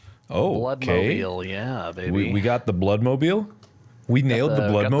 Oh, okay. Bloodmobile, yeah, baby. We got the Bloodmobile? We nailed the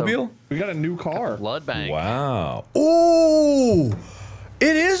Bloodmobile? We got a new car. Blood bank. Wow. Ooh!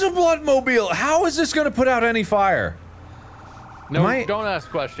 It is a Bloodmobile! How is this gonna put out any fire? No, don't ask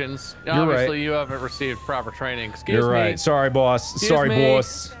questions. Obviously, you haven't received proper training. Excuse me. You're right. Sorry, boss. Sorry,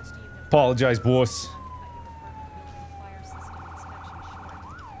 boss. Apologize, boss.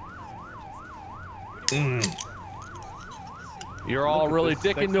 You're all really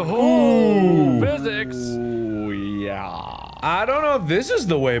dicking the whole physics. Ooh, yeah. I don't know if this is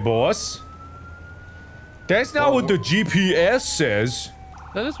the way, boss. That's not what the GPS says.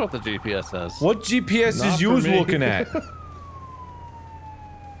 That is what the GPS says. What GPS Not is yous for me. looking at?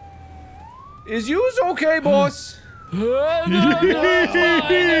 Is yous okay, boss? Fine.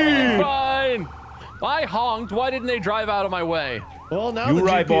 I honked. Why didn't they drive out of my way? Well, now You the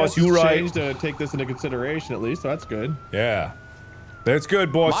right, GPS boss, you has right. changed to take this into consideration at least, so that's good. Yeah. That's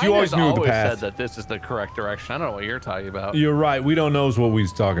good, boss. Mine You always has knew the always path. said that this is the correct direction. I don't know what you're talking about. You're right. We don't know what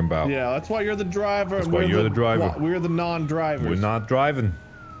we's talking about. Yeah, that's why you're the driver. That's and why we're you're the driver. We're the non-drivers. We're not driving.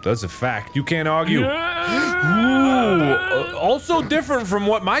 That's a fact. You can't argue. Yeah. Ooh, also different from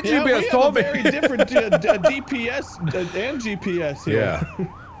what my Yeah, GPS we told have a me. very different DPS and GPS here. Yeah.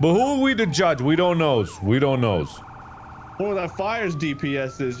 But who are we to judge? We don't know. We don't know. Well, that fire's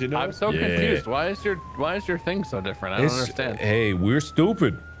DPS is, you know. I'm so confused. Why is your thing so different? I don't understand. Hey, we're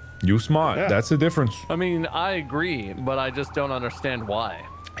stupid. You smart. Yeah. That's the difference. I mean, I agree, but I just don't understand why.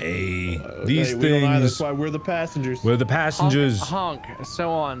 Hey, these Hey, we don't either. That's things. why we're the passengers. We're the passengers. Honk,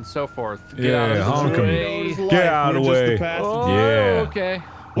 so on and so forth. Get Yeah, out of honk the 'em. way. Get out of the We're just way. the passengers. Oh, Yeah. okay.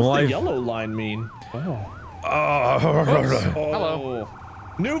 What's Well, the I've- yellow line mean? Oh. Hello.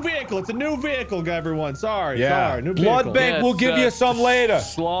 New vehicle. It's a new vehicle, everyone. Sorry. Yeah. Sorry. New Blood vehicle. bank. We'll it's, give you some later.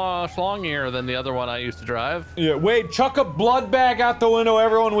 Slongier than the other one I used to drive. Yeah. Wait. Chuck a blood bag out the window.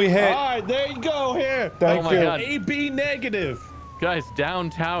 Everyone we hit. All right, there you go. Here. Thank Oh my you. God. AB negative. Guys,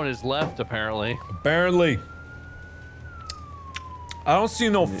 downtown is left apparently. Apparently. I don't see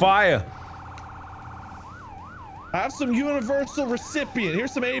no fire. Have some universal recipient.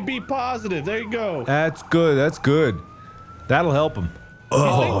 Here's some AB positive. There you go. That's good. That's good. That'll help him. I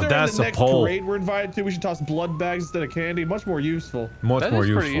think Oh, during that's the a next pole. parade we're invited to, we should toss blood bags instead of candy. Much more useful. Much That more is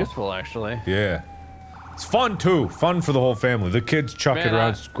useful. pretty useful, actually. Yeah. It's fun too. Fun for the whole family. The kids chuck Man, it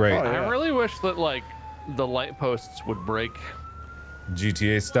around. It's great. Oh, yeah. I really wish that like the light posts would break.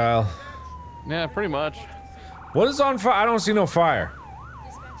 GTA style. Yeah, pretty much. What is on fire? I don't see no fire.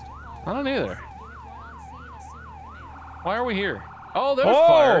 I don't either. Why are we here? Oh, there's Oh,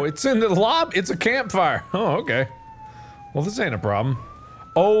 fire. it's in the lobby. It's a campfire. Oh, okay. Well, this ain't a problem.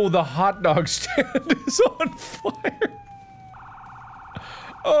 Oh, the hot dog stand is on fire.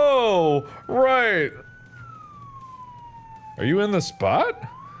 Oh, right. Are you in the spot?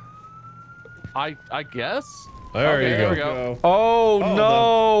 I guess. There Okay, you there go. we go. Oh,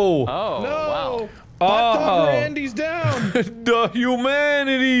 no. Oh, No. wow. Hot dog Oh. Randy's down. The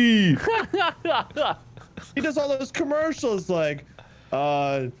humanity. He does all those commercials like,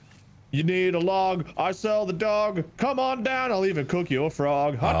 you need a log, I sell the dog. Come on down, I'll even cook you a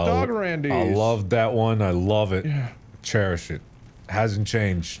frog. Hot dog Randy's. I love that one. I love it. Cherish it. Hasn't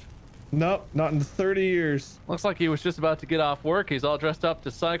changed. Nope, not in 30 years. Looks like he was just about to get off work. He's all dressed up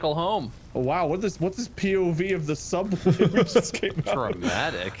to cycle home. Oh, wow, what's this POV of the subway we just came out?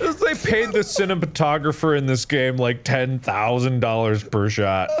 Dramatic. They paid the cinematographer in this game like $10,000 per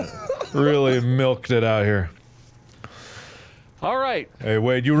shot. Really milked it out here. All right. Hey,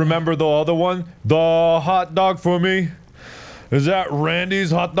 wait, you remember the other one? The hot dog for me? Is that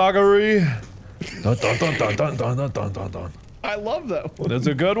Randy's hot doggery? Dun, dun, dun, dun, dun, dun, dun, dun, dun, dun. I love that one. That's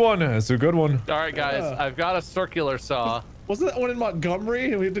a good one. That's a good one. All right, guys. I've got a circular saw. Wasn't that one in Montgomery?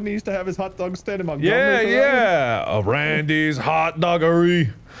 Didn't he used to have his hot dog stand in Montgomery? Yeah, for that yeah. A Randy's hot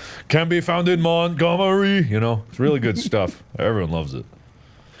doggery can be found in Montgomery. You know, it's really good stuff. Everyone loves it.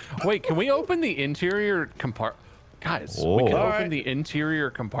 Wait, can we open the interior compartment? Guys, we Whoa. can All open right. the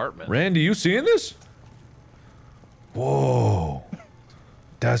interior compartment. Randy, you seeing this? Whoa.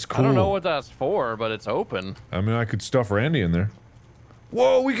 That's cool. I don't know what that's for, but it's open. I mean, I could stuff Randy in there.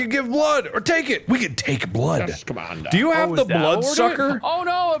 Whoa, we could give blood or take it. We could take blood. Yes, come on. Do you have Oh, the is that blood what we're doing? sucker? Oh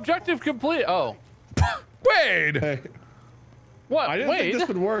no, objective complete. Oh. Wait. Hey, What? I didn't Wait. think this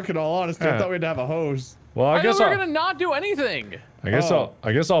would work in all honesty. Yeah. I thought we'd have a hose. Well, I I guess thought we were I'll, gonna not do anything. I guess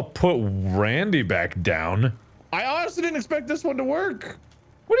I'll put Randy back down. I honestly didn't expect this one to work.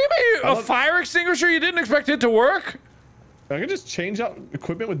 What do you mean? A love- fire extinguisher? You didn't expect it to work? I can just change out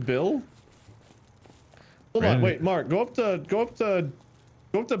equipment with Bill. Hold on, wait, Mark, go up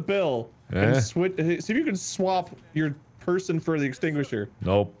to Bill and switch. See if you can swap your person for the extinguisher.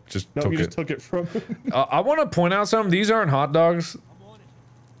 Nope, just you just took it from. I want to point out something. These aren't hot dogs.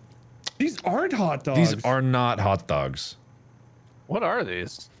 These aren't hot dogs. These are not hot dogs. What are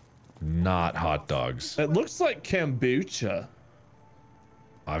these? Not hot dogs. It looks like kombucha.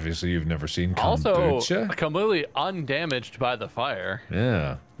 Obviously, you've never seen Also, kombucha. completely undamaged by the fire.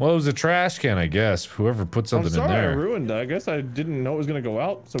 Yeah. Well, it was a trash can, I guess. Whoever put something in there. I ruined it. I guess I didn't know it was gonna go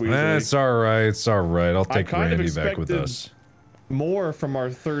out so easily. It's all right. It's all right. I'll take Randy back with us. More from our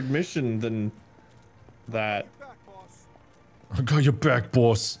third mission than that. I got your back,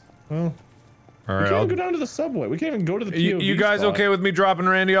 boss. Well, all we right. can't even go down to the subway. We can't even go to the POV You guys spot. okay with me dropping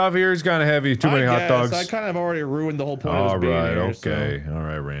Randy off here? He's kind of heavy. Too many hot dogs. I kind of already ruined the whole point All of this being right. here, Okay. so. All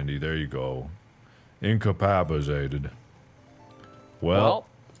right, Randy. There you go. Incapacitated. Well,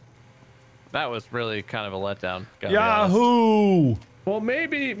 that was really kind of a letdown. Yahoo! Well,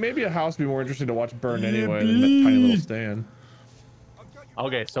 maybe a house would be more interesting to watch burn anyway than that tiny little stand.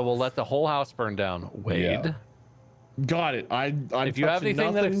 Okay, so we'll let the whole house burn down. Wade. Yeah. Got it. I'm if you have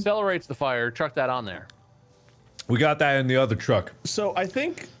anything that accelerates the fire, chuck that on there. We got that in the other truck. So I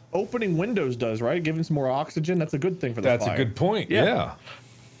think opening windows does, right? Giving some more oxygen. That's a good thing for the That's fire. a good point. Yeah.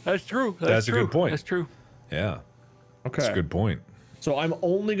 That's true. That's a good point. That's true. Yeah. Okay. That's a good point. So I'm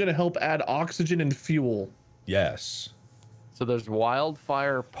only going to help add oxygen and fuel. Yes. So there's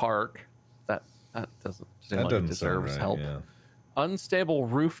Wildfire Park. That doesn't seem like it deserves right, help. Yeah. Unstable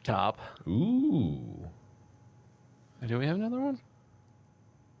rooftop. Ooh. Do we have another one?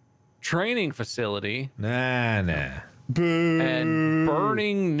 Training facility. Nah. Boo. And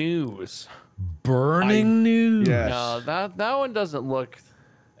burning news. Burning news. Yes. No, that one doesn't look.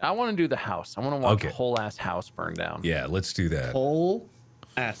 I want to do the house. I want to watch the whole ass house burn down. Yeah, let's do that. Whole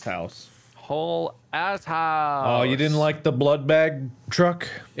ass house. Whole ass house. Oh, you didn't like the blood bag truck?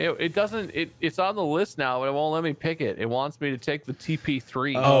 It doesn't. It's on the list now, but it won't let me pick it. It wants me to take the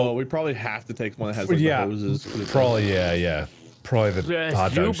TP3. Oh, we probably have to take one that has like the hoses. Probably, yeah. Probably the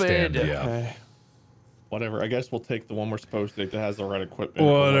hot dog stand. Yeah. Okay. Whatever. I guess we'll take the one we're supposed to take that has the right equipment.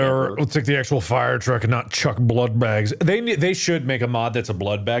 Whatever. We'll take the actual fire truck and not chuck blood bags. They should make a mod that's a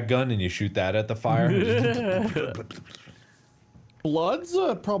blood bag gun and you shoot that at the fire. Blood's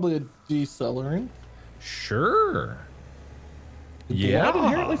probably a decelerant. Sure. Yeah. Blood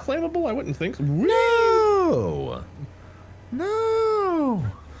inherently flammable? I wouldn't think so. No.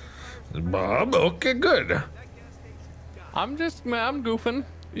 Bob, okay, good. I'm goofing.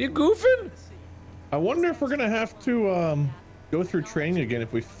 You goofing? I wonder if we're gonna have to go through training again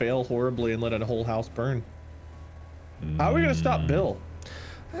if we fail horribly and let a whole house burn. How are we gonna stop Bill?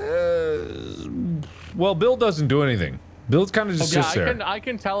 Well, Bill doesn't do anything. Bill's kind of just sits there. I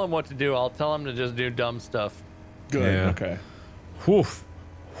can tell him what to do. I'll tell him to just do dumb stuff. Good. Yeah. Okay. Woof.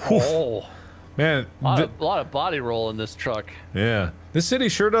 Oh, Man. a lot of body roll in this truck. Yeah. This city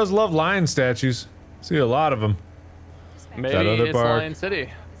sure does love lion statues. See a lot of them. Maybe other it's park. Lion City.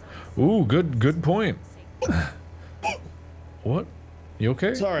 Ooh, good point. What? You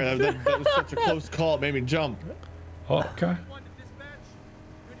okay? Sorry, that was such a close call. It made me jump. Oh, okay.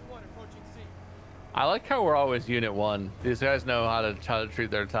 I like how we're always Unit 1. These guys know how to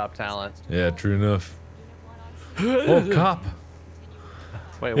treat their top talent. Yeah, true enough. Oh, cop.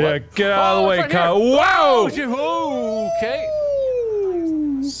 Wait, Yeah, what? get out of the way, right cop. here. Wow! Oh, okay.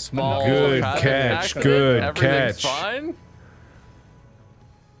 Small Good traffic catch, accident. good Everything's catch. fine.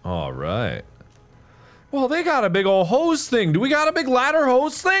 All right. Well, they got a big old hose thing. Do we got a big ladder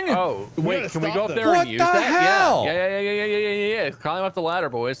hose thing? Oh, wait, gotta can we stop go up them. there What and use the that? hell? Yeah. Climb up the ladder,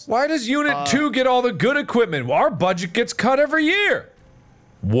 boys. Why does Unit 2 get all the good equipment? Our budget gets cut every year.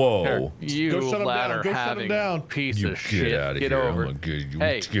 Whoa. You Go shut 'em down. ladder Go shut 'em having down. piece You of shit. get out of Get here. over I'm it. gonna get you.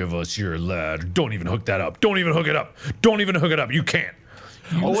 Hey. Give us your ladder. Don't even hook that up. Don't even hook it up. Don't even hook it up. You can't.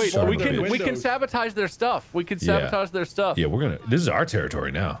 Oh wait, son we of a can bitch. sabotage their stuff. We can sabotage their stuff. Yeah, we're gonna. This is our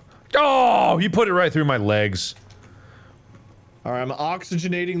territory now. Oh, he put it right through my legs. All right, I'm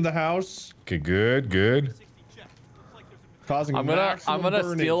oxygenating the house, Okay, good. causing I'm maximum gonna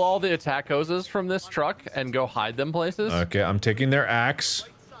burnage. steal all the attack hoses from this truck and go hide them places. Okay, I'm taking their axe.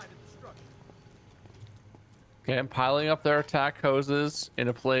 Okay, I'm piling up their attack hoses in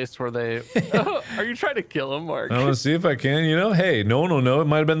a place where they. Are you trying to kill him, Mark? I want to see if I can. You know, hey, no one will know. It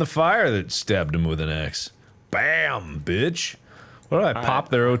might have been the fire that stabbed him with an axe. Bam, bitch. What did I pop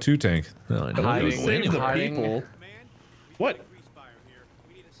their O2 tank? No, I know Hiding. it goes Save the anywhere. people. What?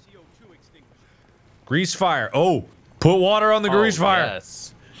 Grease fire. Oh, put water on the grease fire.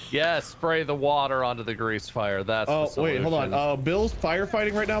 Yes. Yes, spray the water onto the grease fire. That's the Oh, wait, hold solution. on. Bill's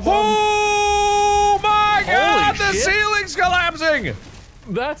firefighting right now, Bob? Oh my God! The shit. ceiling's collapsing.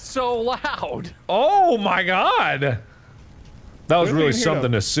 That's so loud. Oh my God! That was What do you really hear something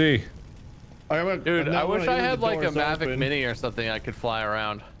them? to see. Dude, I wish I had like a Mavic Mini. Mini or something I could fly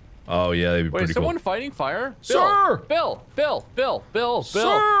around. Oh yeah, that'd be Wait, pretty is someone cool. fighting fire? Sir! Bill!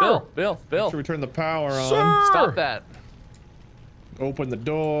 Sir! Should we turn the power on? Sir! Stop that. Open the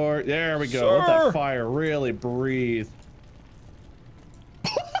door. There we go. Sir! Let that fire really breathe.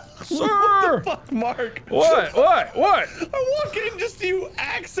 Sir! Fuck, Mark. What? What? What? I walk in just you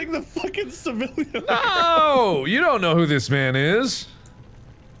axing the fucking civilian. No! You don't know who this man is.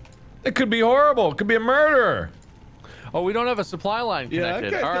 It could be horrible. It could be a murderer. Oh, we don't have a supply line Yeah, that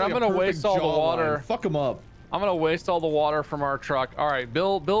connected. guy's All right, got I'm like a gonna perfect waste all the water. jawline. Fuck him up. I'm gonna waste all the water from our truck. All right,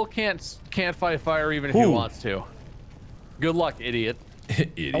 Bill can't fight fire even if he Who? wants to. Good luck, idiot.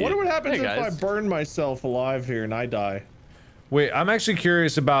 Idiot. I wonder what happens Hey, if I guys. burn myself alive here and I die. Wait, I'm actually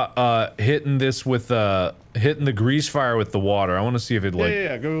curious about hitting this with hitting the grease fire with the water. I want to see if it like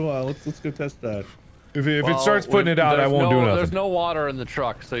Yeah. Go. Let's go test that. if it Well, starts putting it out, I there's won't do nothing. There's no water in the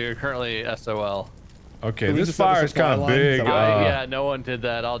truck, so you're currently SOL. Okay, Can we this just have a fire is supply kind of line? big. So- Yeah, no one did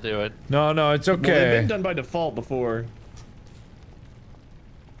that. I'll do it. No, it's Well, they've okay. been done by default before.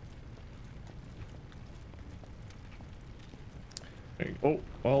 Oh,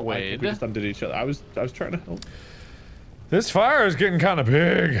 well, I think Wade. we just undid each other. I was trying to help. This fire is getting kind of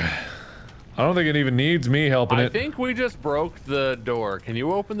big. I don't think it even needs me helping I it. think we just broke the door. Can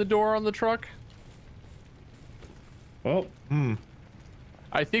you open the door on the truck? Well,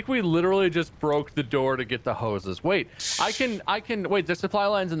 I think we literally just broke the door to get the hoses. Wait, I can wait, the supply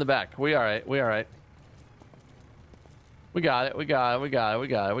line's in the back. We all right. We got it. We got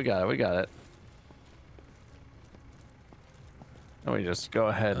it. Let me just go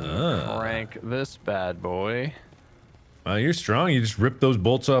ahead and crank this bad boy. You're strong. You just rip those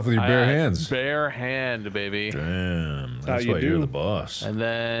bolts off with your bare hands. Bare hand, baby. Damn, How that's you why you're do. the boss. And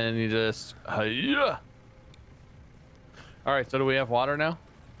then you just yeah. All right, so do we have water now?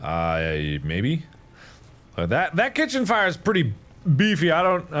 Maybe. That kitchen fire is pretty beefy. I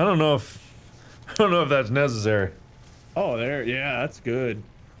don't know if that's necessary. oh, there. Yeah, that's good.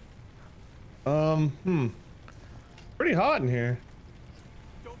 Pretty hot in here.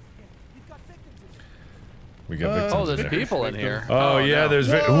 We got victims. Oh, there's there. people in here. Oh yeah, no. there's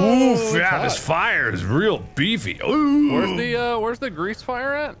Whoa, oof, yeah, it's this hot. fire is real beefy. Ooh. Where's the grease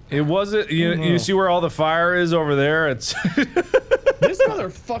fire at? It wasn't. You see where all the fire is over there? It's. This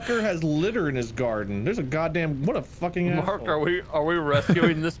motherfucker has litter in his garden. There's a goddamn what a fucking Mark, asshole. are we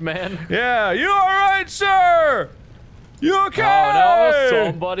rescuing this man? Yeah, you all right, sir? You okay? Oh no,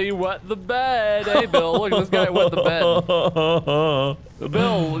 somebody wet the bed. Hey Bill, look at this guy wet the bed.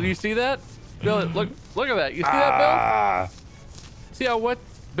 Bill, do you see that? Bill, look at that. You see that, Ah. Bill? See how wet?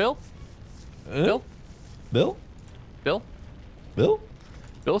 Bill? Bill? Bill? Bill? Bill?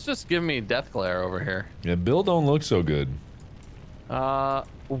 Bill's just giving me death glare over here. Yeah, Bill don't look so good.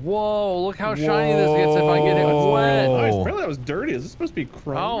 Whoa, look how shiny this gets if I get it Whoa. wet. Nice. Apparently that was dirty. Is this supposed to be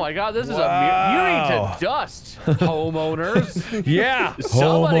chrome? Oh my god, this is Wow. you need to dust, homeowners. Yeah,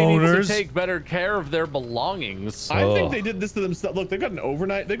 Somebody needs homeowners. to take better care of their belongings. I Oh. think they did this to themselves. Look, they've got an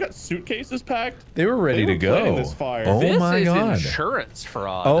overnight. They've got suitcases packed. They were ready They to were planning go. this fire. Oh This my is god. insurance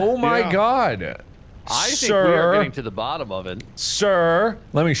fraud. Oh my Yeah. god. I think Sir, we are getting to the bottom of it. Sir,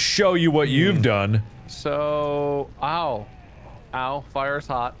 let me show you what you've done. So, ow, fire's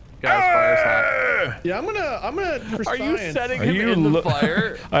hot, guys. Fire's hot. Yeah, I'm gonna. For Are you science, setting Are him you in the lo-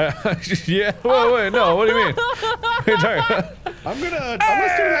 fire? Yeah. Wait. No. What do you mean? Wait, sorry. I'm gonna see what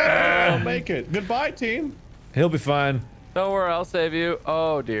happens. I'll make it. Goodbye, team. He'll be fine. Don't worry, I'll save you.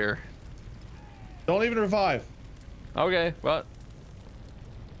 Oh dear. Don't even revive. Okay, well,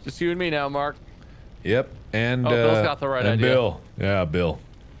 just you and me now, Mark. Yep. And Bill's got the right and idea. Bill. Yeah, Bill.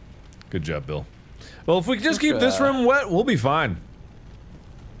 Good job, Bill. Well, if we could just keep this Okay. room wet, we'll be fine.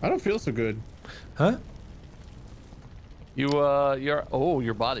 I don't feel so good. Huh?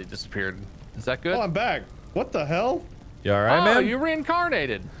 Your body disappeared. Is that good? Oh, I'm back. What the hell? You all right, Oh, man? you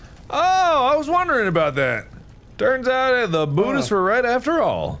reincarnated. Oh, I was wondering about that. Turns out the Buddhists were right after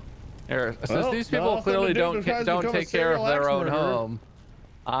all. Here, since Well, these people nothing clearly to do besides don't become a take care of serial their axe own murderer. home,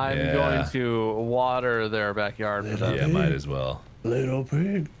 I'm Yeah. going to water their backyard for them. Yeah, might as well. Little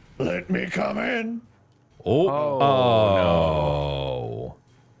pig, let me come in. Oh. Oh, no.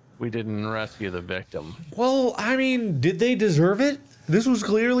 We didn't rescue the victim. Well, I mean, did they deserve it? This was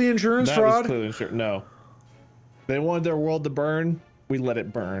clearly insurance That fraud. was clearly insurance. No. They wanted their world to burn. We let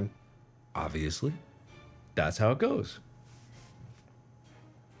it burn. Obviously. That's how it goes.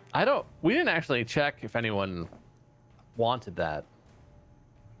 We didn't actually check if anyone wanted that.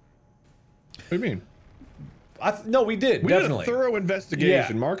 What do you mean? No, we did. We definitely. did a thorough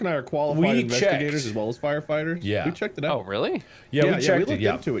investigation. Yeah. Mark and I are qualified investigators checked. as well as firefighters. Yeah. We checked it out. Oh, really? Yeah, we checked we looked it.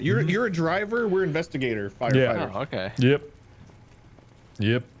 Yeah. into it. You're a driver. We're investigator firefighters. Oh, okay. Yep.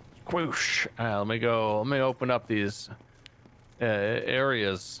 Yep. Whoosh. Let me go. Let me open up these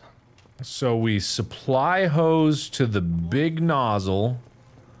areas. So we supply hose to the big nozzle.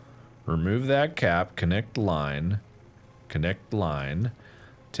 Remove that cap. Connect line. Connect line.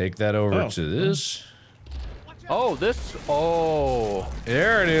 Take that over to this. Oh, this. Oh.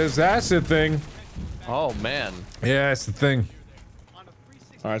 There it is. That's the thing. Oh, man. Yeah, that's the thing.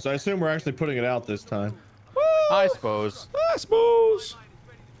 All right, so I assume we're actually putting it out this time. I suppose. I suppose.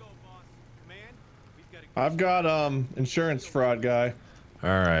 I've got insurance fraud guy. All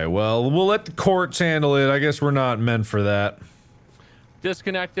right. Well, we'll let the courts handle it. I guess we're not meant for that.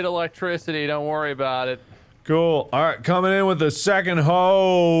 Disconnected electricity. Don't worry about it. Cool. All right, coming in with the second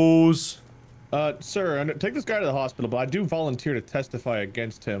hose. Sir, take this guy to the hospital, but I do volunteer to testify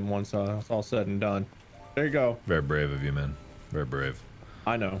against him once it's all said and done. There you go. Very brave of you, man. Very brave.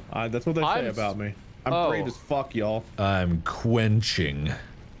 I know. That's what they say about me. I'm brave as fuck, y'all. I'm quenching.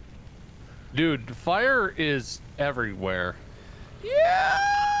 Dude, fire is everywhere. Yeah.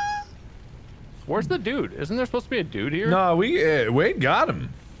 Where's the dude? Isn't there supposed to be a dude here? No, Wade got him.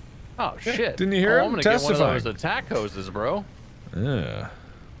 Oh shit! Didn't you hear him I'm gonna testifying? get one of those attack hoses, bro. Yeah.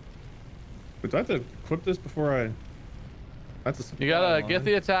 Do I have to equip this before I? That's a You gotta get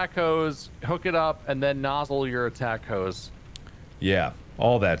the attack hose, hook it up, and then nozzle your attack hose. Yeah,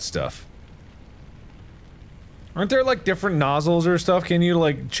 all that stuff. Aren't there like different nozzles or stuff? Can you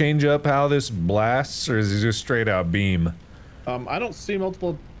like change up how this blasts, or is it just straight out beam? I don't see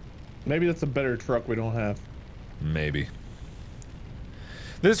multiple. Maybe that's a better truck we don't have. Maybe.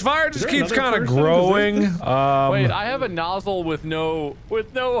 This fire just there keeps another kind of person? 'Cause growing. there's Wait, I have a nozzle with no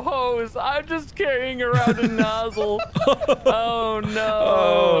hose. I'm just carrying around a nozzle. Oh no,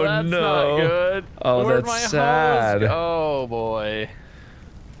 Oh, that's no. not good. Oh, Where'd that's my sad. Hose? Oh boy.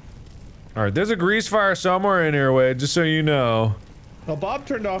 All right, there's a grease fire somewhere in here, Wade. Just so you know. Well, Bob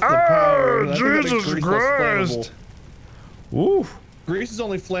turned off the power. I think that makes Jesus grease less Christ. flammable. Ooh. Grease is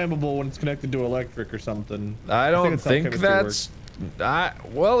only flammable when it's connected to electric or something. I don't that's how think chemistry that's.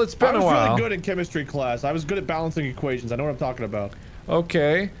 Well, it's been I a was while. really good in chemistry class. I was good at balancing equations. I know what I'm talking about.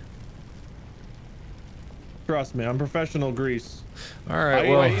 Okay. Trust me, I'm professional grease. All right. I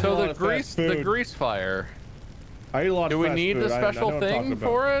Well, eat a So lot the of fast food. grease fire. I eat a lot Do of we fast need food. the I know special what I'm talking thing about.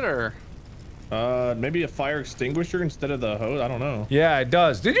 for it, or? Maybe a fire extinguisher instead of the hose. I don't know. yeah, it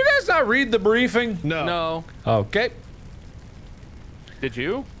does. Did you guys not read the briefing? No. No. Okay. Did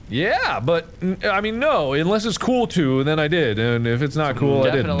you? Yeah, but I mean, no. Unless it's cool to, then I did. And if it's not cool, I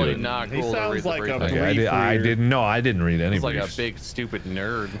didn't do Definitely it. not He cool to sounds read the like a briefing. Okay, I brief didn't know. I didn't read any He's like a briefs. big stupid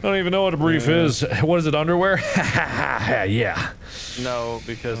nerd. I don't even know what a brief is. What is it? Underwear? Yeah. No,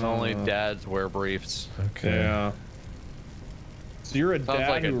 because only dads wear briefs. Okay. Yeah. So you're a Sounds dad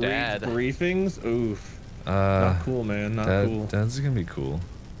like a who dad. reads briefings? Oof. Not cool, man. Not cool. That's gonna be cool.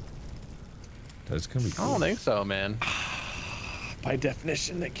 That's gonna be I cool. don't think so, man. By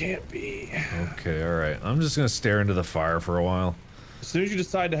definition, they can't be. Okay, all right. I'm just gonna stare into the fire for a while. As soon as you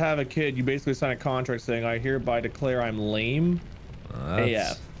decide to have a kid, you basically sign a contract saying, I hereby declare I'm lame.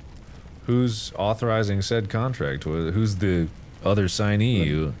 That's- AF. Who's authorizing said contract? Who's the other signee?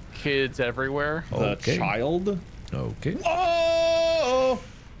 You? Kids everywhere. The Okay. child? Okay. Oh!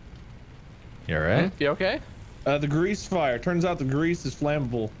 You all right? You okay? The grease fire. Turns out the grease is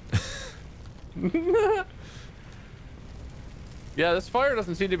flammable. Yeah, this fire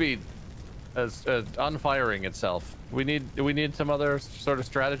doesn't seem to be as unfiring itself. We need some other sort of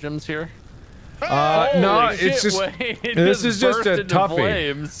stratagems here. No, Holy it's shit, just Wade, it this is just burst a into toughie.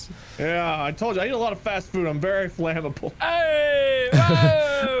 flames. Yeah, I told you, I eat a lot of fast food. I'm very flammable. Hey!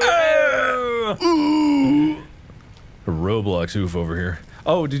 Whoa! A Roblox oof over here.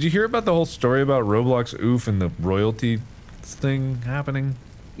 Oh, did you hear about the whole story about Roblox oof and the royalty thing happening?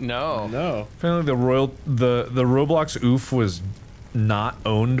 No. No. Apparently the Roblox oof was not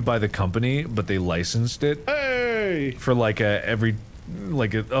owned by the company, but they licensed it Hey! for like a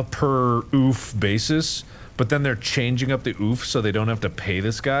per oof basis. But then they're changing up the oof so they don't have to pay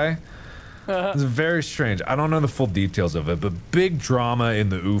this guy. It's very strange. I don't know the full details of it, but big drama in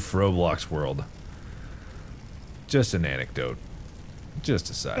the oof Roblox world. Just an anecdote. Just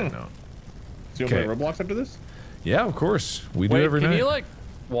a side note. So you'll play Roblox after this? Yeah, of course. We do Wait, every can night. you like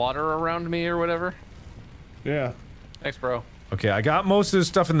water around me or whatever? Yeah. Thanks, bro. Okay, I got most of this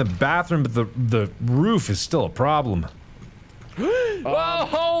stuff in the bathroom, but the roof is still a problem.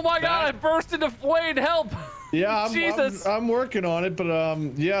 Oh my burst into Wade, help! Yeah, Jesus. I'm working on it, but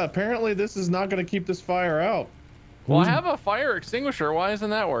yeah, apparently this is not going to keep this fire out. Well, I have a fire extinguisher. Why isn't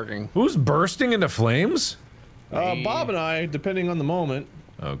that working? Who's bursting into flames? Bob and I, depending on the moment.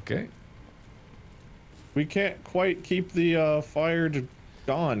 Okay. We can't quite keep the fire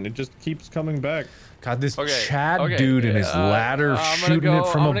gone. It just keeps coming back. God, this Chad dude and his ladder shooting it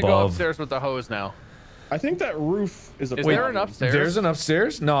from I'm gonna go above. upstairs with the hose now. I think that roof is a Is there an upstairs? There's an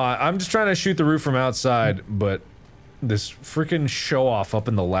upstairs? No, I'm just trying to shoot the roof from outside, but this freaking show off up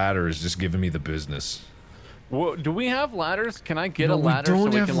in the ladder is just giving me the business. Whoa, do we have ladders? Can I get a we ladder so don't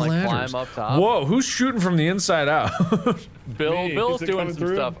we have can like ladders. climb up top? Whoa, who's shooting from the inside out? Bill's is it doing coming some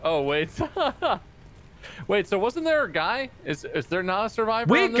through? stuff. Oh wait. Wait, so wasn't there a guy? Is there not a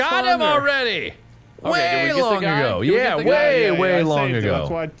survivor? We on this got one, him or? already! Okay, way did we get the long guy? ago. Did we Yeah, get the guy? way I long saved him. ago. That's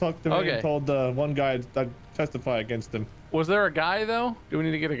why I talked to him Okay. and told the one guy to testify against him. Was there a guy though? Do we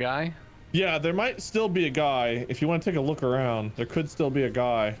need to get a guy? Yeah, there might still be a guy. If you want to take a look around, there could still be a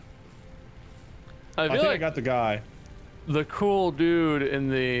guy. I I feel think I like got the guy. the cool dude in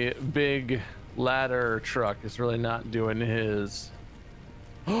the big ladder truck is really not doing his.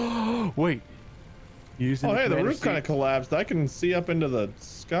 Wait. Using Oh, hey, the commander roof kind of seat. collapsed. I can see up into the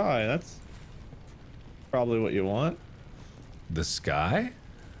sky. That's probably what you want. The sky?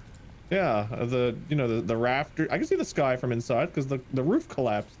 Yeah, the rafter. I can see the sky from inside because the roof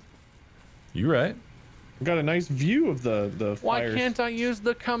collapsed. You right. I got a nice view of the Why fires. can't I use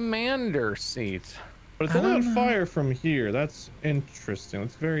the commander seat? But it's only on fire from here. That's interesting.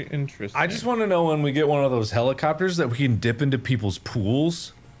 That's very interesting. I just want to know when we get one of those helicopters that we can dip into people's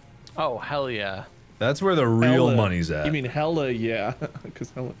pools. Oh hell yeah! That's where the real Hella. money's at. You mean hella, yeah. Because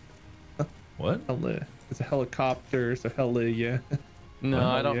hella, what? hella. It's a helicopter, so hella, yeah. No,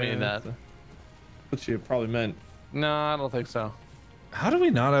 I don't Yeah, mean that. that's what you probably meant. No, I don't think so. How do we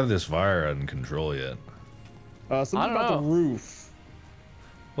not have this fire under control yet? Something I don't about the know. roof.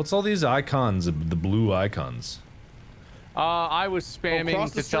 What's all these icons, the blue icons? I was spamming cross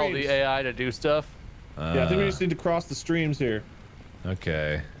to the tell the streams. AI to do stuff. Yeah, I think we just need to cross the streams here.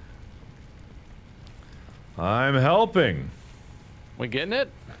 Okay. I'm helping. We getting it?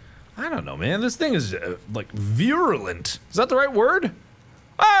 I don't know, man. This thing is like virulent. Is that the right word?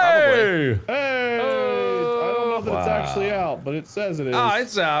 Probably. Hey! Hey! I don't know that it's Wow. actually out, but it says it is. Oh,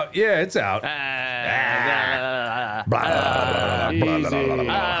 it's out. Yeah, it's out. Easy.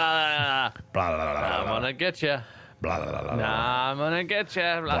 I'm gonna get you. I'm gonna get you.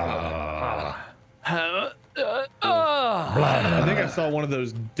 I think I saw one of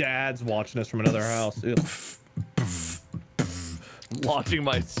those dads watching us from another house. Ew. Launching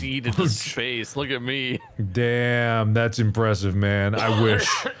my seed into space. Look at me. Damn, that's impressive, man. I wish.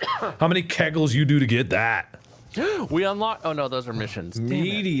 How many kegels you do to get that? We unlocked. Oh no, those are missions. Damn it.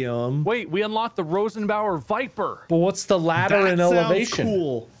 Medium. Wait, we unlocked the Rosenbauer Viper. Well, what's the ladder That in sounds elevation?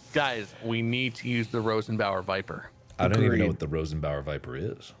 cool. Guys, we need to use the Rosenbauer Viper. I don't even know Agreed. what the Rosenbauer Viper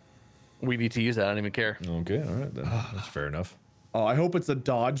is. We need to use that. I don't even care. Okay, all right, then. That's fair enough. Oh, I hope it's a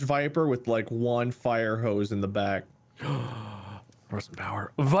Dodge Viper with like one fire hose in the back.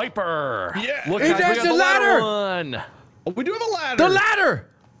 Rosenbauer Viper. Yeah. Look, It guys, we has got the the ladder ladder! one. Oh, we do have a ladder. The ladder!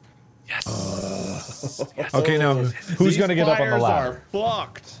 Yes. Yes. Okay, now who's gonna get up on the fires ladder? are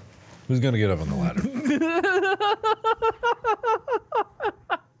fucked. Who's gonna get up on the ladder?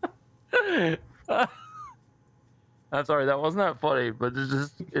 I'm sorry, that wasn't that funny, but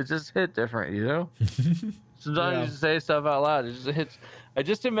it just hit different, you know? Sometimes Yeah. you just say stuff out loud. It just hits. I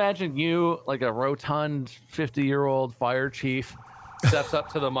just imagine you, like a rotund 50-year-old fire chief, steps up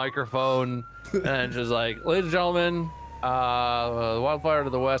to the microphone and just like, ladies and gentlemen, the wildfire to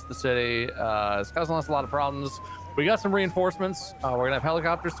the west of the city is causing us a lot of problems. We got some reinforcements. We're gonna have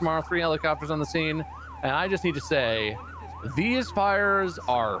helicopters tomorrow, 3 helicopters on the scene, and I just need to say, these fires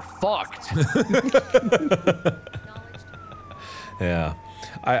are fucked. Yeah.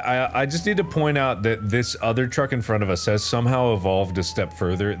 I just need to point out that this other truck in front of us has somehow evolved a step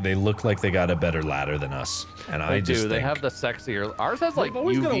further. They look like they got a better ladder than us. And I just They think, have the sexier. Ours has like They've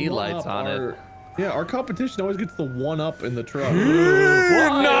always got a UV one-up. lights on it. Yeah, our competition always gets the one up in the truck.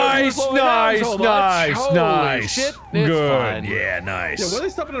 nice, Slow it down nice, so much. nice, Holy nice. shit, it's Good. fine. Yeah, Yeah, nice. why are they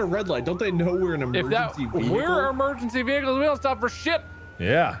stopping at a red light? Don't they know we're an If that emergency vehicle? we're emergency vehicles, we don't stop for shit.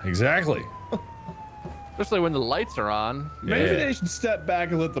 Yeah, exactly. Especially when the lights are on. Maybe Yeah. they should step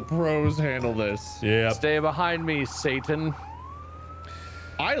back and let the pros handle this. Yeah. Stay behind me, Satan.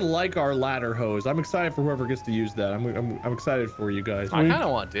 I like our ladder hose. I'm excited for whoever gets to use that. I'm excited for you guys. I kind of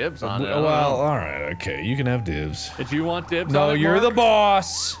want dibs on it. I don't Well, know. all right, okay. You can have dibs. Did you want dibs No, on it, you're the Mark?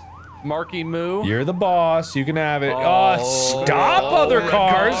 boss. Marky Moo. You're the boss. You can have it. Oh, stop, other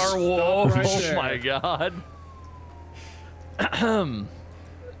cars. Whoa, Right oh there. my god.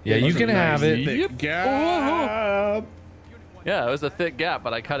 Yeah, you can have it. Thick gap. Yeah, it was a thick gap,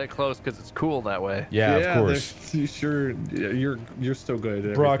 but I cut it close because it's cool that way. Yeah, of course. Sure, you're still good at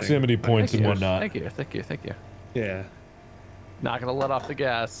everything. Proximity points and whatnot. Thank you, thank you, thank you. Yeah. Not gonna let off the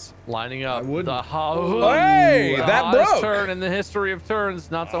gas. Lining up. I wouldn't. The Hey, the that hottest broke. turn in the history of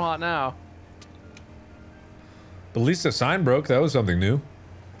turns. Not so hot now. At least the sign broke. That was something new.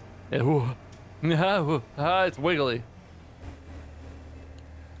 It's wiggly.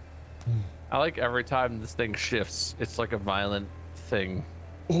 I like every time this thing shifts, it's like a violent thing.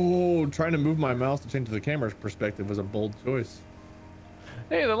 Oh, trying to move my mouse to change the camera's perspective was a bold choice.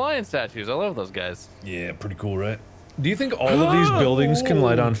 Hey, the lion statues. I love those guys. Yeah, pretty cool, right? Do you think all of these buildings can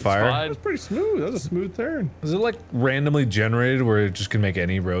light on fire? That was pretty smooth. That was a smooth turn. Is it like randomly generated where it just can make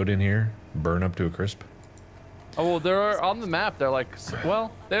any road in here burn up to a crisp? Oh, well, they're on the map. They're like,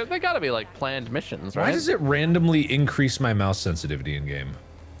 well, they gotta be like planned missions, right? Why does it randomly increase my mouse sensitivity in game?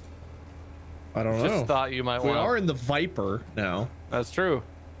 I don't know. Just thought you might We want. are in the Viper now. That's true.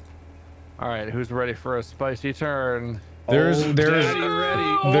 All right, who's ready for a spicy turn? There's Daddy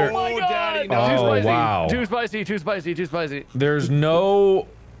ready. There- Oh my God! Daddy, Too Oh, spicy. wow. Too spicy. Too spicy. Too spicy. There's no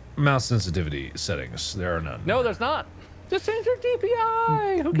mouse sensitivity settings. There are none. No, there's not. Just change your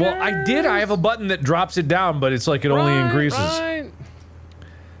DPI. Who cares? Well, I did. I have a button that drops it down, but it's like it only increases. Right.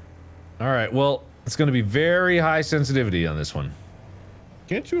 All right. Well, it's going to be very high sensitivity on this one.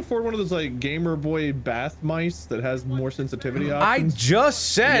 Can't you afford one of those like Gamer Boy bath mice that has more sensitivity I options?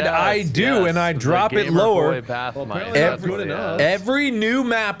 just said I Yes, do, yes, and I the drop it Gamer lower. Boy bath Well, mice. apparently that's good enough. Every new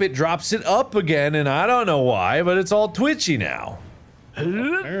map, it drops it up again, and I don't know why, but it's all twitchy now.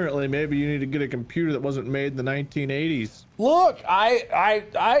 Apparently, maybe you need to get a computer that wasn't made in the 1980s. Look, I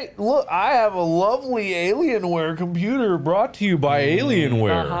have a lovely Alienware computer brought to you by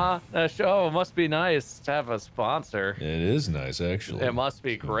Alienware. That show must be nice to have a sponsor. It is nice, actually. It must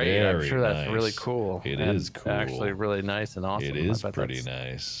be great. I'm Very sure that's really nice. cool. It and is cool. Actually, really nice and awesome. It I is bet pretty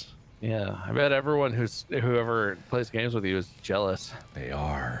that's- nice. Yeah, I bet everyone whoever plays games with you is jealous. They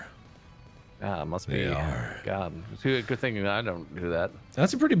are. Yeah, it must be. They are. God, it's a good thing I don't do that.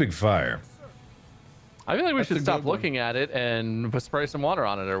 That's a pretty big fire. I feel like we That's a should stop good one. looking at it and spray some water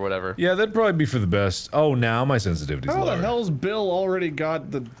on it or whatever. Yeah, that'd probably be for the best. Oh, now my sensitivity's How lower. the hell's Bill already got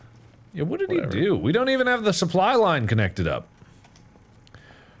the? Yeah, what did Whatever. he do? We don't even have the supply line connected up.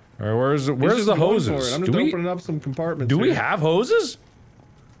 Or where's He's the just going for hoses? it. I'm Do just we opening up some compartments. do we here. have hoses?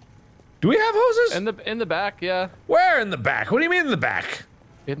 Do we have hoses? In the back, yeah. Where in the back? What do you mean in the back?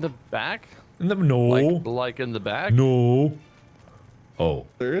 In the back? In the no. Like in the back? No. Oh,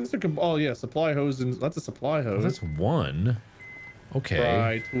 There is a oh yeah, supply hose and that's a supply hose. that's one. Okay.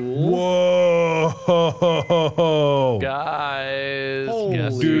 Pry tool. Whoa. Guys, Holy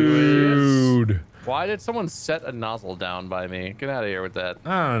guess who it is? Dude. Why did someone set a nozzle down by me? Get out of here with that.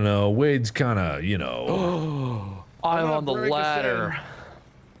 I don't know. Wade's kind of, you know. I'm gonna on the break us ladder.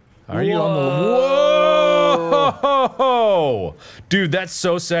 Are you on the whoa? Dude, that's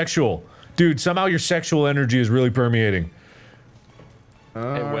so sexual. Dude, somehow your sexual energy is really permeating. All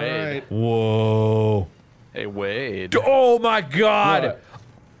Wade. right. Whoa. Hey, Wade. Oh my god. What?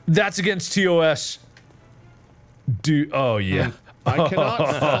 That's against TOS. Dude, oh yeah. I cannot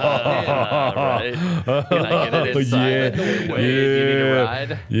stop him. Right. Can I get it inside? Wade, you need a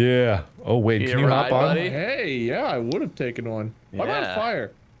ride? Yeah. Oh wait, Need can a you ride, hop on? buddy? Hey, yeah, I would have taken one. Why am I Yeah. on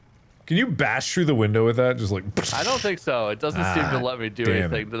fire? Can you bash through the window with that? Just like I don't think so. It doesn't seem to Ah, let me do damn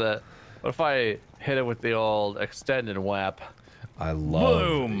anything it. to that. What if I hit it with the old extend and whap? I love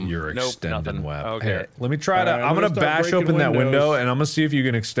Boom. your Nope, extend and nothing. wap. Okay. Here, let me try to. Alright, I'm gonna I'm gonna start bash breaking open that window, windows. and I'm gonna see if you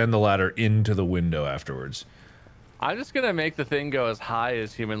can extend the ladder into the window afterwards. I'm just gonna make the thing go as high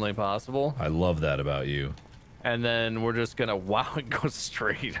as humanly possible, I love that about you. and then we're just gonna wow and go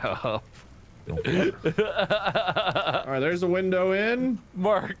straight up. All right, there's a window in.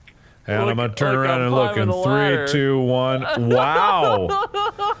 Mark. And I'm gonna turn look, around I'm and look climbing in the ladder. 3, 2, 1. Wow.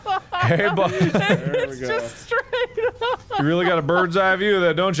 Hey, bud. There we go. Just straight up. You really got a bird's eye view of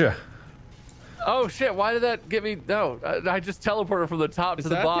that, don't you? Oh shit! Why did that get me? No, I just teleported from the top Is to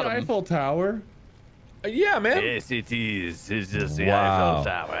the that bottom. the Eiffel Tower? Yeah, man. Yes, it is. It's just the Wow. Eiffel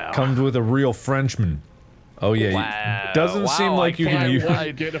Tower. Comes with a real Frenchman. Oh yeah. Wow. Doesn't seem Wow, like you can can't use.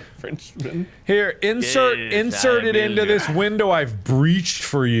 wait. Get a Frenchman. Here, insert Yes, it I into will. this window I've breached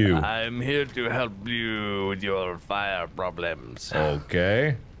for you. I'm here to help you with your fire problems.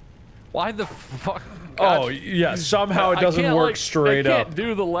 Okay. Why the fuck? Oh yeah. Somehow it I doesn't can't, work like, straight I up. can't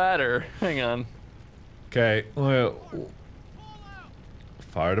do the ladder. Hang on. Okay.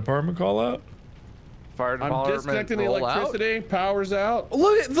 Fire department call out? Fire department I'm disconnecting the roll out? electricity. Power's out.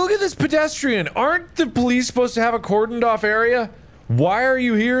 Look at this pedestrian. Aren't the police supposed to have a cordoned off area? Why are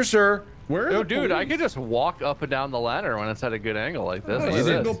you here, sir? Where are No, the dude, police? I could just walk up and down the ladder when it's at a good angle like this. There's Look a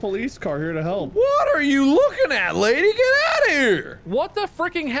at single this. police car here to help. What are you looking at, lady? Get out of here! What the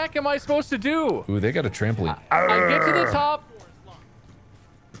freaking heck am I supposed to do? Ooh, they got a trampoline. I get to the top.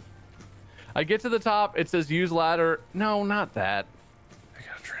 I get to the top. It says use ladder. No, not that. They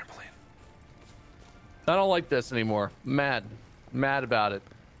got a trampoline. I don't like this anymore. Mad about it.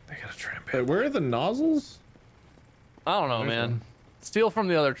 They got a trampoline. Wait, where are the nozzles? I don't know, man. Steal from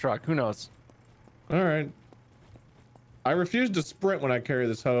the other truck. Who knows? All right. I refuse to sprint when I carry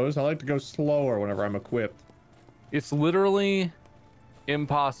this hose. I like to go slower whenever I'm equipped. It's literally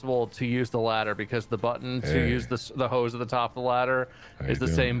impossible to use the ladder because the button to use the hose at the top of the ladder is the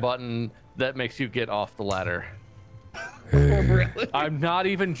same button that makes you get off the ladder. Really? I'm not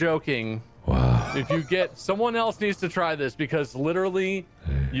even joking. Wow. If you get, someone else needs to try this because literally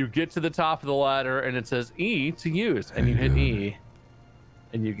you get to the top of the ladder and it says E to use and you hit E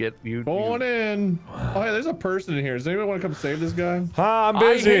and you get Going in. Oh, hey, there's a person in here. Does anybody want to come save this guy? I'm I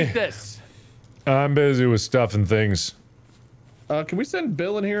busy. hate this. I'm busy with stuff and things. Can we send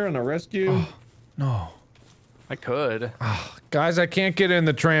Bill in here on a rescue? No. I could. Guys, I can't get in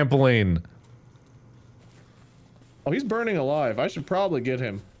the trampoline. Oh, he's burning alive. I should probably get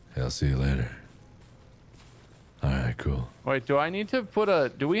him. I'll see you later. Alright, cool. Wait, do I need to put a,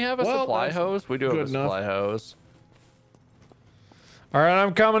 do we have a Well, supply that's hose? We do have a good enough. supply hose. Alright,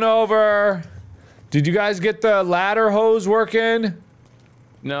 I'm coming over. Did you guys get the ladder hose working?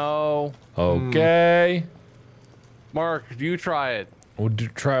 No. Okay. Mark, you try it. Well,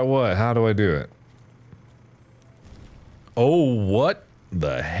 try what? How do I do it? Oh, what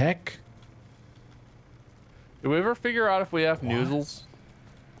the heck? Did we ever figure out if we have noozles?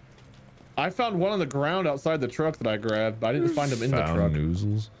 I found one on the ground outside the truck that I grabbed, but I didn't find him in the truck.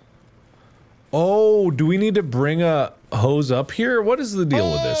 Noozles. Oh, do we need to bring a hose up here? What is the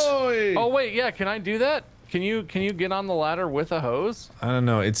deal with this? Oh wait, yeah, can I do that? Can you get on the ladder with a hose? I don't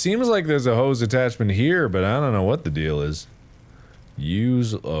know. It seems like there's a hose attachment here, but I don't know what the deal is.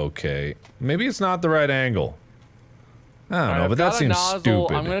 Use, okay. Maybe it's not the right angle. I don't know, I've but that got a seems nozzle.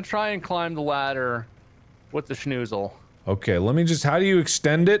 stupid. I'm gonna try and climb the ladder with the schnoozle. Okay, let me just, how do you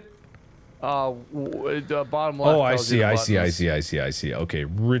extend it? The bottom left. Oh, I tells you see, the I see, I buttons. see, I see, I see. Okay,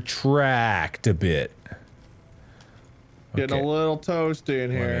 retract a bit. Getting Okay. a little toasty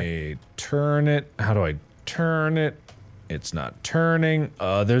in Let here. me turn it. How do I turn it? It's not turning.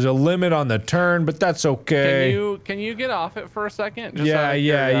 There's a limit on the turn, but that's okay. Can you get off it for a second? Just Yeah, out of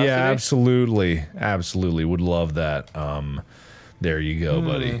yeah, curiosity? absolutely. Absolutely. Would love that. There you go,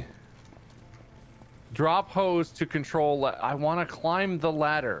 buddy. Drop hose to control. I want to climb the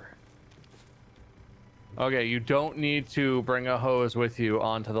ladder. Okay, you don't need to bring a hose with you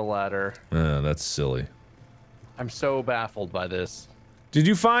onto the ladder. That's silly. I'm so baffled by this. Did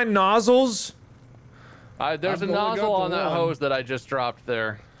you find nozzles? There's I've a only got nozzle the on that one. hose that I just dropped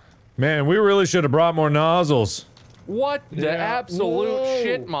there. Man, we really should have brought more nozzles. What the Yeah. absolute Whoa.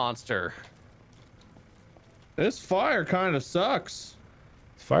 shit monster? This fire kind of sucks.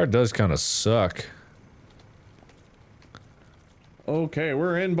 Fire does kind of suck. Okay,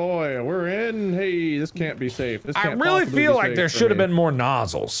 we're in, boy. We're in. Hey, this can't be safe. This I can't really possibly feel be like safe there for should have me. been more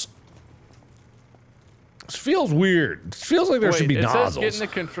nozzles. This feels weird. It feels like there should be it nozzles. says get in the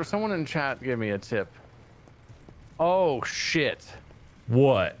control. Someone in chat give me a tip. Oh shit!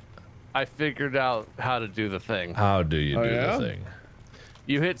 What? I figured out how to do the thing. How do you Oh, do yeah? the thing?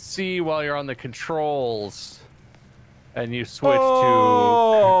 You hit C while you're on the controls, and you switch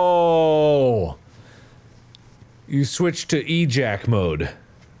Oh! You switch to ejac mode.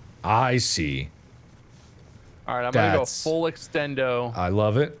 I see. to. All right, I'm gonna go That's- full extendo, I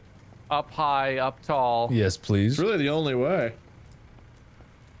love it. up high, up tall. Yes, please. It's really the only way.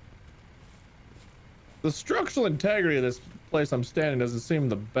 The structural integrity of this place I'm standing doesn't seem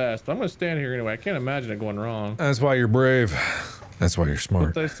the best. I'm gonna stand here anyway. I can't imagine it going wrong. That's why you're brave. That's why you're What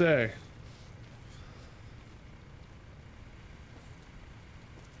smart. they say.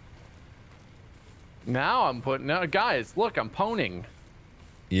 Now I'm putting. Now, guys, look, I'm poning.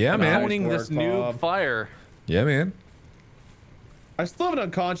 Yeah, I'm man. poning Nice this work, new Bob. fire. Yeah, man. I still have an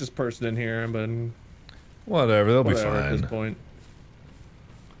unconscious person in here, but Whatever, they'll be whatever at this fine. point.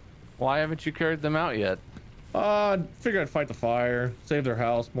 Why haven't you carried them out yet? Figure I'd fight the fire, save their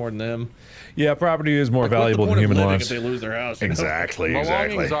house more than them. Yeah, property is more What's the valuable than point of human living lives. if they lose their house? You know? Exactly,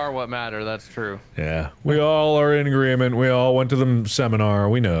 Belongings are what matter. That's true. Yeah, we all are in agreement. We all went to the seminar.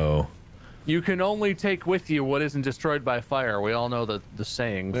 We know. You can only take with you what isn't destroyed by fire. We all know the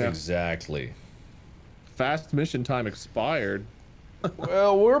saying. Yeah. Exactly. Fast mission time expired.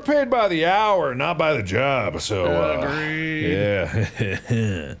 Well, we're paid by the hour, not by the job, so Agreed.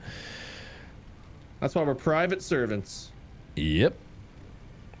 yeah. That's why we're private servants. Yep.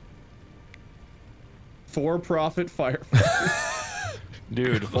 For-profit firefighter.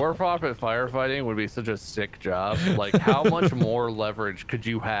 Dude, for-profit firefighting would be such a sick job. Like, how much more leverage could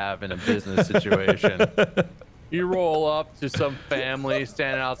you have in a business situation? You roll up to some family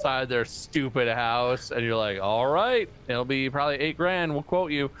standing outside their stupid house, and you're like, all right, it'll be probably $8,000. We'll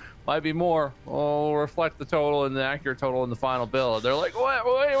quote you. Might be more. We'll reflect the total and the accurate total in the final bill. They're like, wait,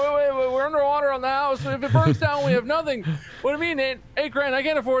 we're underwater on the house. If it burns down, we have nothing. What do you mean, $8,000? I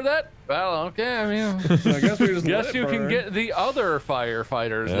can't afford that. Well, okay, I mean, I guess we just guess you can get the other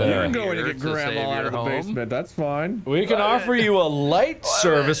firefighters. You can go in and get grandma out of the basement. That's fine. We can offer you a light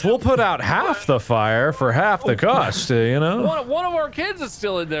service. We'll put out half the fire for half the cost, you know? One of our kids is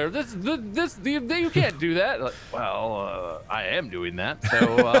still in there. You can't do that. Like, well, I am doing that,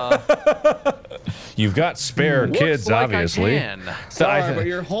 so... You've got spare kids, like obviously. I can. Sorry, but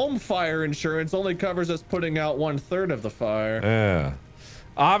your home fire insurance only covers us putting out 1/3 of the fire. Yeah.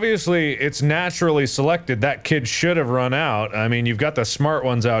 Obviously, it's naturally selected. That kid should have run out. I mean, you've got the smart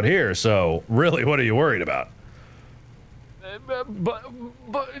ones out here, so really, what are you worried about?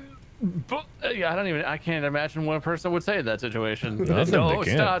 Yeah, I can't imagine what a person would say in that situation. Nothing, No,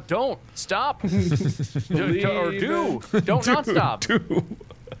 don't stop. Don't not stop.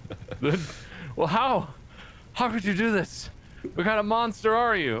 Well, how could you do this? What kind of monster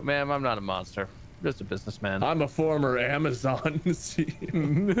are you? Ma'am, I'm not a monster. I'm just a businessman. I'm a former Amazon.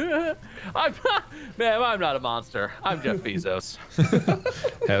 Ma'am, I'm not a monster. I'm Jeff Bezos.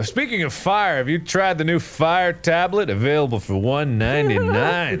 Speaking of fire, have you tried the new Fire tablet? Available for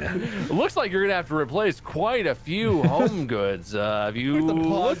 $1.99. It looks like you're gonna have to replace quite a few home goods. Have you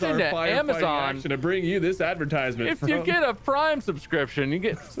looked into Amazon to bring you this advertisement? If you get a Prime subscription, you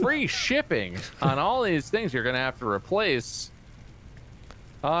get free shipping on all these things you're gonna have to replace.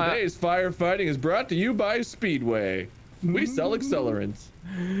 Today's firefighting is brought to you by Speedway. We sell accelerants.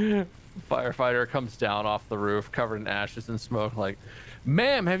 Firefighter comes down off the roof, covered in ashes and smoke, like,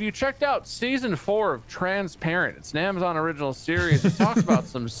 ma'am, have you checked out season 4 of Transparent? It's an Amazon original series. It talks about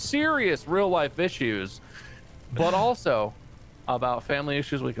some serious real-life issues, but also about family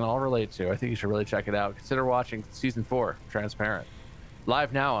issues we can all relate to. I think you should really check it out. Consider watching season 4, Transparent.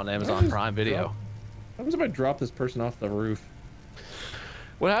 Live now on Amazon Prime Video. What happens if I drop this person off the roof?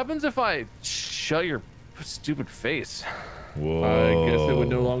 What happens if I shut your stupid face? Whoa. I guess it would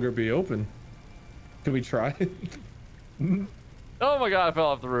no longer be open. Can we try it? Oh my god, I fell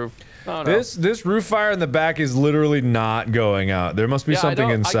off the roof. Oh, no. This roof fire in the back is literally not going out. There must be something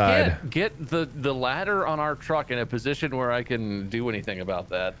inside. I can't get the ladder on our truck in a position where I can do anything about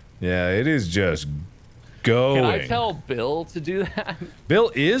that. Yeah, it is just going. Can I tell Bill to do that?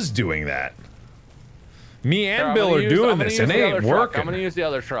 Bill is doing that. Me and Bill are doing this, and it ain't working. I'm gonna use the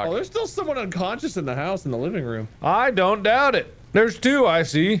other truck. Oh, there's still someone unconscious in the house in the living room. I don't doubt it. There's 2 I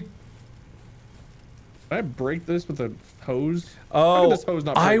see. Can I break this with a hose? Oh, this hose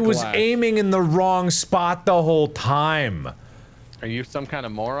not break I was glass? Aiming in the wrong spot the whole time. Are you some kind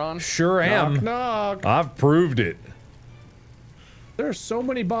of moron? Sure am. Knock, knock. I've proved it. There are so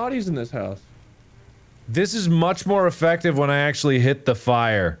many bodies in this house. This is much more effective when I actually hit the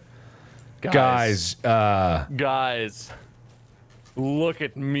fire. Guys, look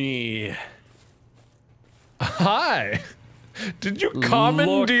at me. Hi. Did you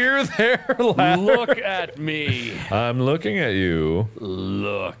commandeer their ladder? Look at me. I'm looking at you.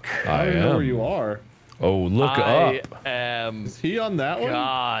 Look. I don't know where you are. Oh, look I up. am Is he on that one?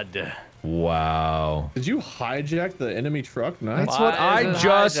 God. Wow. Did you hijack the enemy truck? Nice. That's what I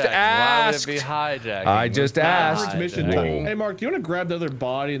just asked. Why would it be hijacking? I just asked. Mission time. Hey, Mark, do you want to grab the other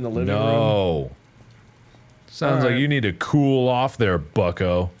body in the living room? No. Sounds like right. you need to cool off there,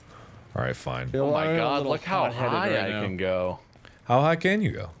 bucko. All right, fine. Oh my God, look how high I can go. How high can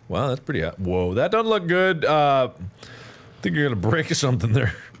you go? Wow, that's pretty high. Whoa, that doesn't look good. I think you're gonna break something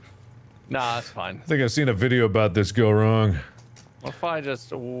there. Nah, that's fine. I think I've seen a video about this go wrong. What if I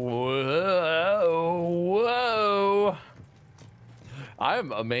just... Whoa.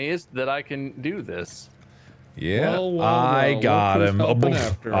 I'm amazed that I can do this. Yeah, Well, I got him.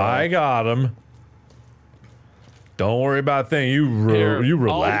 I got him. Don't worry about a thing. You relax.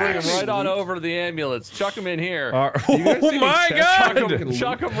 I'll bring him right on over to the ambulance. Chuck him in here. Oh my God!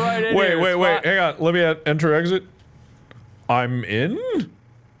 Chuck him right in wait, here. Wait. Hang on. Let me enter exit. I'm in?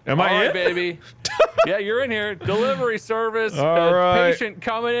 Am I in? All right, baby. Yeah, you're in here. Delivery service. All right. Patient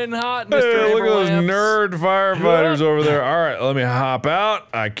coming in hot, Mr. Hey, look at those Amberlamps. nerd firefighters over there. All right, let me hop out.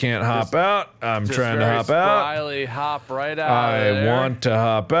 I can't hop out. I'm Just trying to very hop out. spryly hop right out. I want to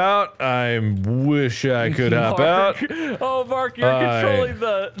hop out. I wish I could hop out. Oh, Mark, you're controlling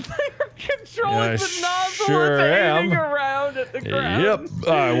the you're controlling the nozzle. Sure it's am. aiming around at the ground. Yep,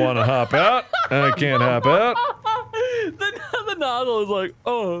 I want to hop out. I can't hop out. The nozzle is like,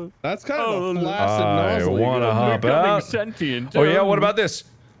 oh. That's kind of a flaccid I nozzle. want to hop Becoming out. sentient. Oh yeah, what about this?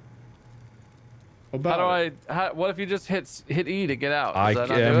 About What if you just hit E to get out? I Does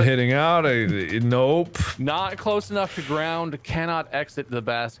that not do am it? hitting out. Nope. Not close enough to ground. Cannot exit the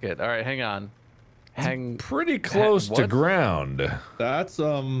basket. All right, hang on. Pretty close to what? ground. That's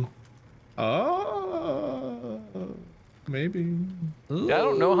maybe. Yeah, I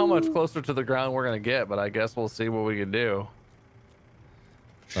don't know how much closer to the ground we're gonna get, but I guess we'll see what we can do.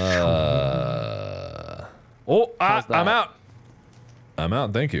 I'm out. I'm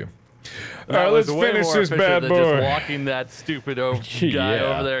out. Thank you. All That right, was let's way finish more this efficient bad than boy. Just walking that stupid guy Yeah.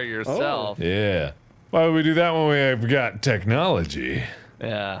 over there yourself. Yeah. Why would we do that when we've got technology?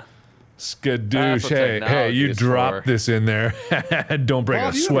 Yeah. Skadoosh. That's what Hey, technology you is drop for. this in there. Don't break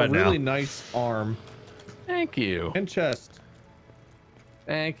Bob, a you sweat have a really now. nice arm Thank you. and chest.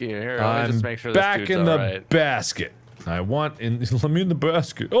 Thank you. Here, let me I'm just make sure this back dude's in the all right. basket. Let me in the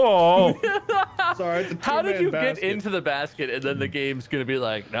basket. Oh. Sorry, it's a How did two-man you basket. get into the basket and then the game's gonna be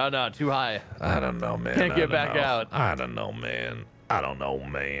like, no, too high. I don't know, man. Can't I get don't back know. out. I don't know, man. I don't know,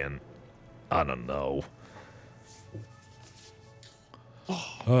 man. I don't know.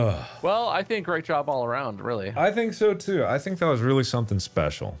 Well, I think great job all around, really. I think so too. I think that was really something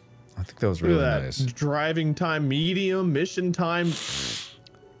special. I think that was Look really at that. nice. Driving time, medium, mission time,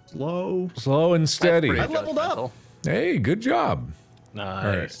 slow. Slow and steady. That's I pretty leveled up. judgmental. Hey, good job.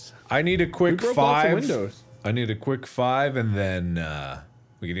 Nice. I need a We quick broke lots of 5. windows. I need a quick 5, and then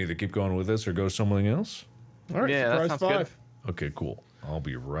we can either keep going with this or go something else. All right, Yeah, that surprise sounds good. 5. Okay, cool. I'll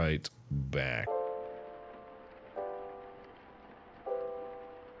be right back.